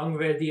 Hong Kong,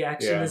 where the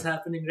action is Yeah.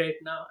 happening right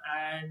now,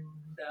 and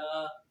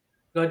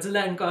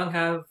Godzilla and Kong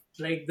have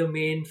like the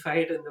main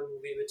fight in the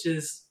movie, which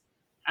is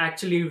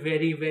actually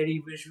very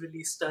very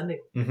visually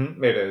stunning.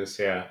 It is.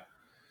 Yeah.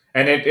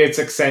 And it's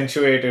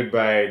accentuated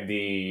by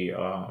the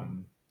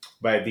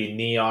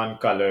neon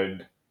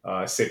colored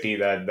city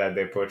that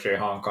they portray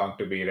Hong Kong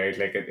to be, right?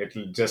 Like it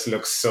just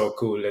looks so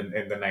cool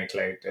in the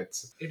nightlight.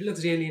 It's It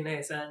looks really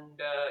nice, and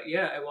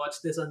yeah, I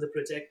watched this on the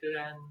projector,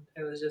 and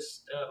I was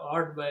just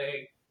awed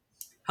by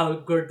how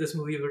good this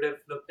movie would have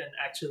looked in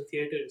actual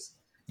theaters.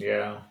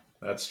 Yeah,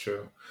 that's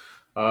true.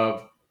 Uh,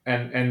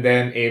 and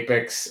then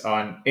Apex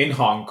on in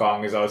Hong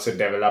Kong is also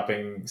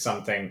developing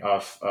something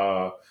of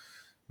a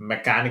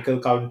mechanical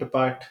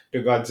counterpart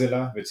to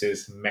Godzilla, which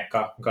is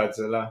Mecha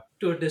Godzilla.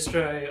 To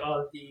destroy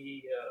all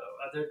the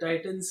other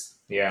titans.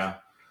 Yeah,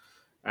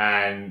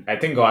 and I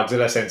think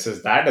Godzilla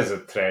senses that as a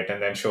threat,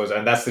 and then shows,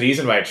 and that's the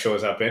reason why it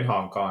shows up in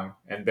Hong Kong.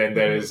 And then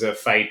there Hmm. is a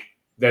fight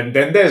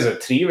then there's a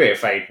three-way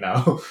fight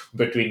now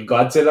between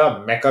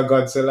Godzilla, Mecha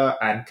Godzilla,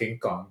 and King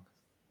Kong.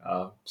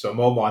 So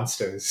more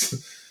monsters.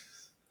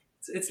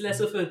 It's less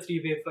of a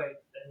three-way fight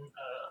than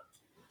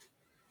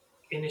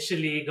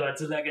initially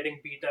Godzilla getting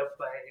beat up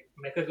by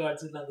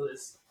Mechagodzilla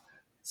was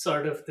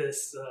sort of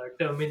this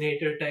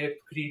Terminator type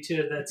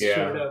creature that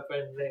showed Yeah. up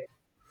and like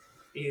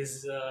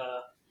is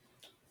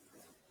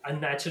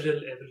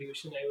unnatural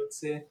evolution, I would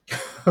say,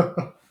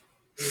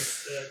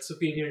 is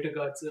superior to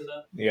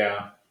Godzilla.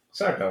 Yeah,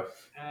 sort of.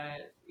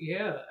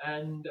 Yeah,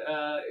 and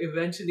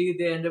eventually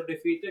they end up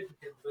defeating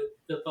him with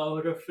the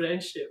power of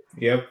friendship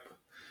Yep.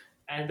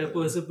 and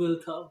opposable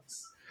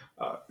thumbs.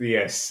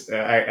 Yes,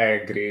 I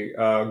agree.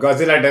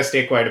 Godzilla does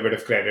take quite a bit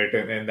of credit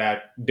in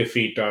that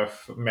defeat of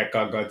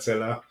Mecha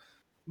Godzilla.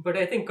 But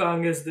I think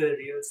Kong is the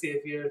real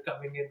savior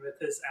coming in with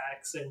his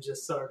axe and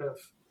just sort of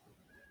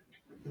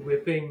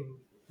whipping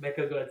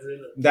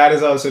Mechagodzilla. That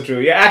is also true.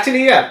 Yeah,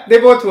 actually, yeah, they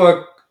both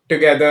work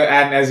together,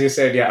 and as you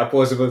said, yeah,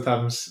 opposable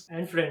thumbs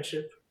And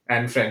friendship.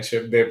 and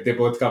friendship, they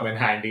both come in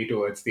handy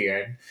towards the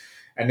end.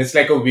 And it's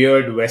like a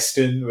weird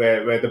western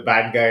where the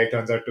bad guy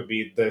turns out to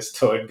be this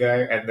third guy,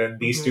 and then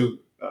these Hmm. two,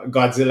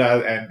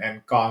 Godzilla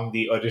and Kong,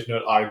 the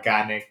original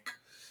organic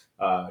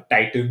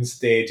titans,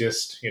 they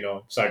just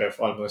sort of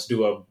almost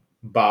do a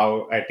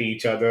bow at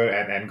each other,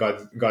 and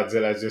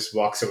Godzilla just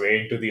walks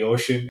away into the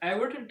ocean. I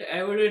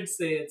wouldn't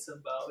say it's a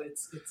bow.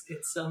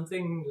 It's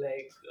something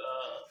like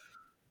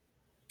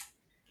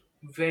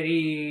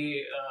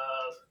very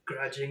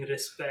grudging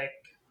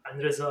respect,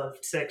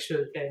 unresolved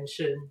sexual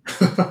tension,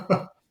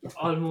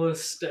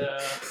 almost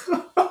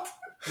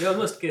they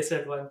almost kiss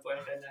at one point,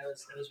 and I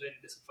was very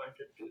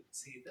disappointed to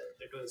see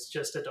that it was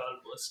just at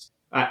almost.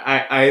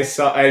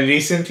 I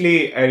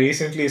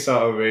recently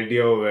saw a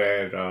video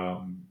where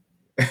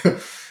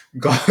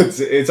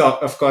it's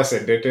of course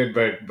edited,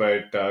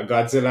 but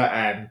Godzilla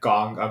and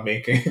Kong are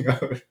making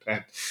out,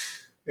 and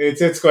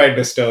it's quite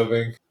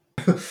disturbing.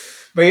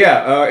 But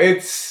yeah,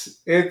 it's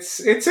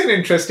an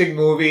interesting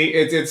movie.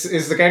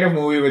 It's the kind of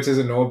movie which is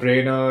a no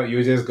brainer.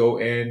 You just go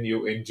in,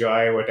 you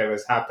enjoy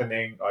whatever's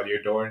happening, or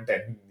you don't,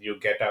 and you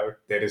get out.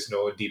 There is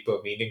no deeper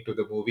meaning to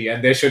the movie,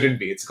 and there shouldn't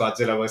be. It's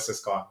Godzilla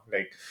versus Kong.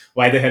 Like,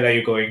 why the hell are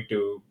you going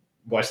to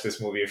watch this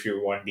movie if you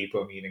want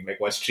deeper meaning? Like,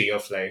 watch Tree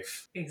of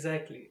Life.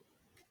 Exactly.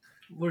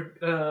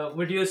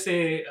 Would you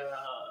say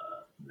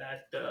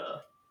that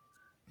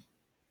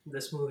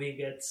this movie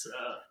gets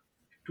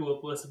two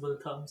opposable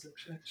thumbs,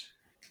 Akshay?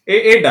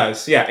 It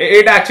does, yeah.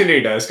 It actually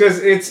does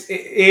because it's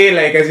a,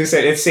 like as you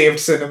said, it saved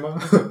cinema,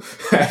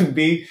 and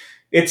B,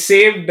 it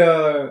saved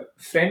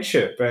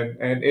friendship, and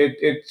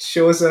it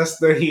shows us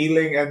the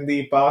healing and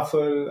the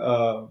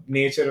powerful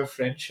nature of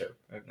friendship,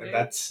 and Yeah.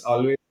 that's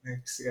always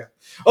nice. Yeah.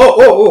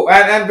 Oh,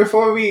 and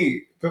before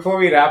we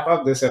wrap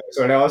up this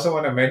episode, I also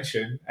want to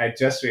mention I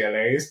just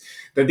realized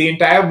that the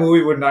entire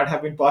movie would not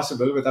have been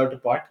possible without a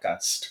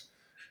podcast.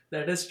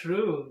 That is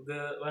true.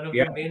 The one of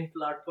Yeah, the main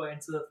plot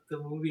points of the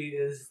movie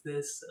is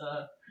this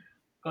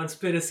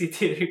conspiracy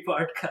theory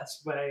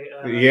podcast by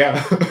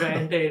yeah.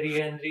 Brian Tyree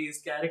Henry's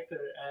character,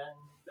 and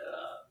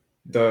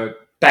The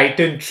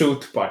Titan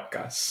Truth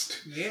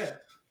podcast. yeah,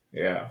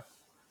 Yeah.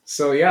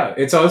 So yeah,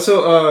 it's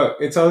also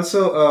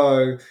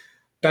a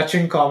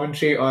touching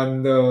commentary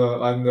on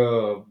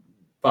the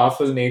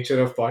powerful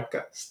nature of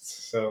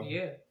podcasts. So,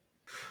 yeah,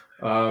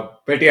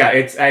 but yeah,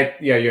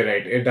 yeah, you're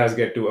right. It does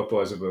get two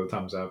opposable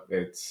thumbs up.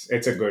 It's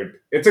a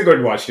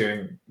good watch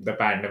during the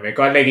pandemic,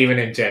 or like even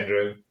in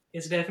general.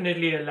 it's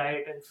definitely a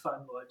light and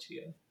fun watch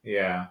here.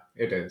 Yeah,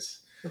 it is.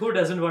 Who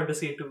doesn't want to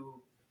see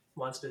two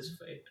monsters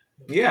fight?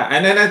 Yeah,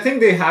 and then I think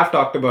they have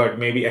talked about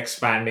maybe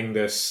expanding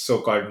this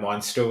so-called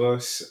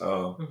monsterverse.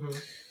 Hmm.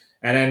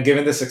 And then,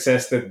 given the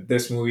success that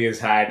this movie has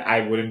had,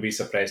 I wouldn't be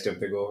surprised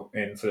if they go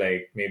in for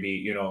like maybe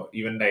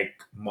even like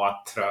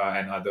Mothra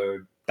and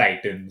other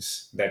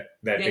titans that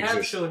They have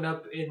exist. shown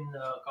up in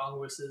Kong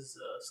versus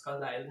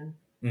Skull Island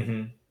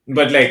Hmm.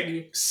 But like previously,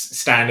 and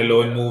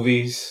standalone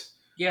movies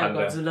yeah, on the.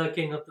 Godzilla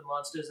King of the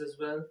Monsters as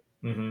well.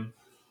 Hmm.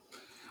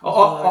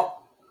 But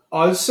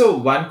Also,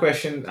 one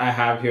question I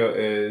have here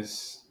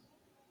is,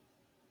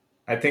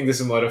 I think this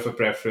is more of a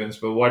preference,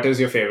 but what is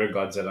your favorite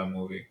Godzilla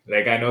movie?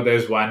 Like, I know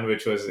there's one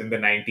which was in the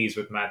 90s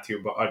with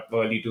or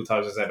early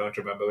 2000s, I don't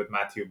remember, with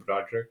Matthew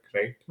Broderick,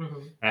 right?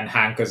 mhm, And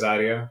Hank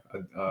Azaria,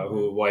 mhm.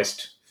 who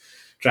voiced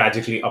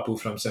tragically Apu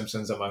from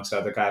Simpsons, amongst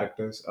other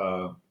characters.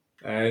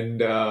 And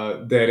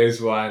there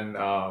is one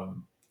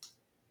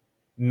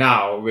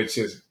now, which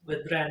is,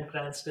 With Bryan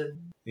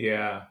Cranston.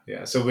 yeah,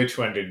 yeah. So, which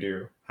one did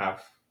you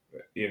have?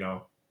 You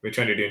know, which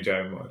one did you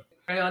enjoy more?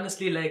 I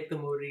honestly like the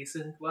more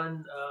recent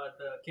one,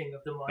 the King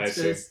of the I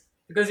see. Monsters,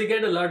 because you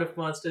get a lot of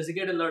monsters, you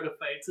get a lot of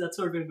fights. That's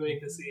what we're going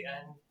to see,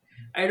 and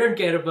I don't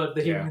care about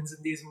the Yeah. humans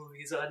in these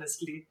movies.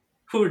 Honestly,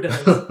 who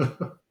does?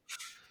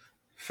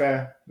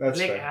 Fair. That's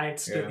Like fair.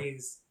 ants to Yeah.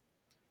 these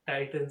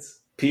titans.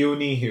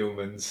 Puny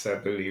humans, I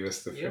believe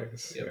is the Yep,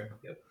 phrase. yep,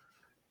 Yeah. yep.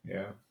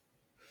 Yeah.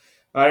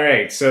 All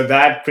right. So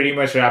that pretty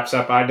much wraps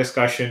up our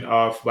discussion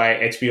of why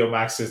HBO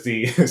Max is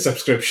the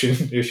subscription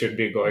you should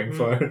be going Hmm.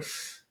 for.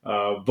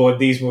 Both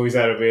these movies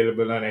are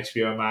available on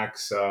HBO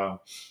Max.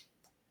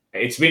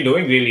 It's been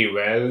doing really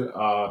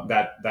well.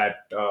 That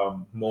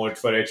mode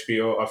for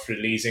HBO of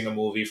releasing a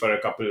movie for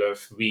a couple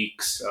of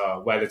weeks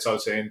while it's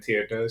also in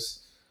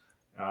theaters,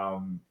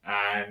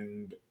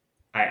 and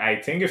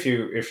I think if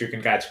you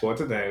can catch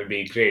both of them, it'll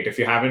be great. If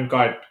you haven't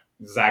got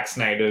Zack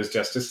Snyder's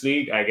Justice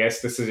League, I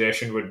guess the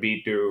suggestion would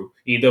be to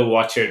either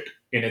watch it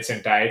in its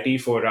entirety,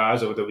 4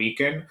 hours over the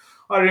weekend,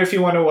 or if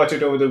you want to watch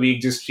it over the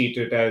week, just treat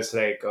it as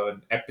like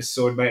an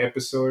episode by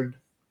episode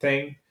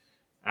thing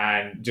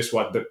and just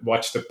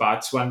watch the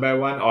parts one by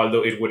one.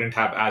 Although it wouldn't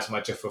have as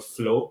much of a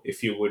flow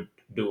if you would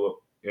do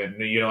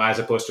as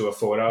opposed to a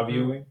 4 hour Hmm.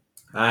 viewing.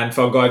 And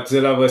for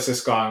Godzilla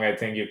versus Kong, I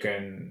think you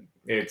can.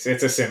 It's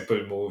a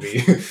simple movie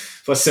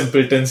for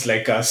simpletons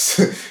like us.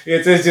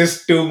 It's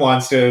just two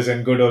monsters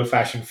and good old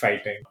fashioned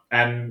fighting.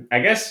 And I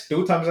guess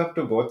two thumbs up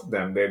to both of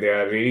them. They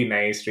are really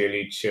nice,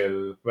 really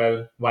chill.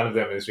 Well, one of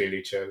them is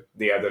really chill.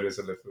 The other is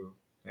a little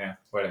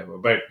whatever.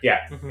 But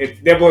yeah, Hmm.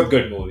 they're both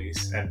good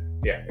movies, and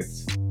yeah,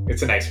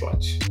 it's a nice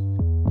watch.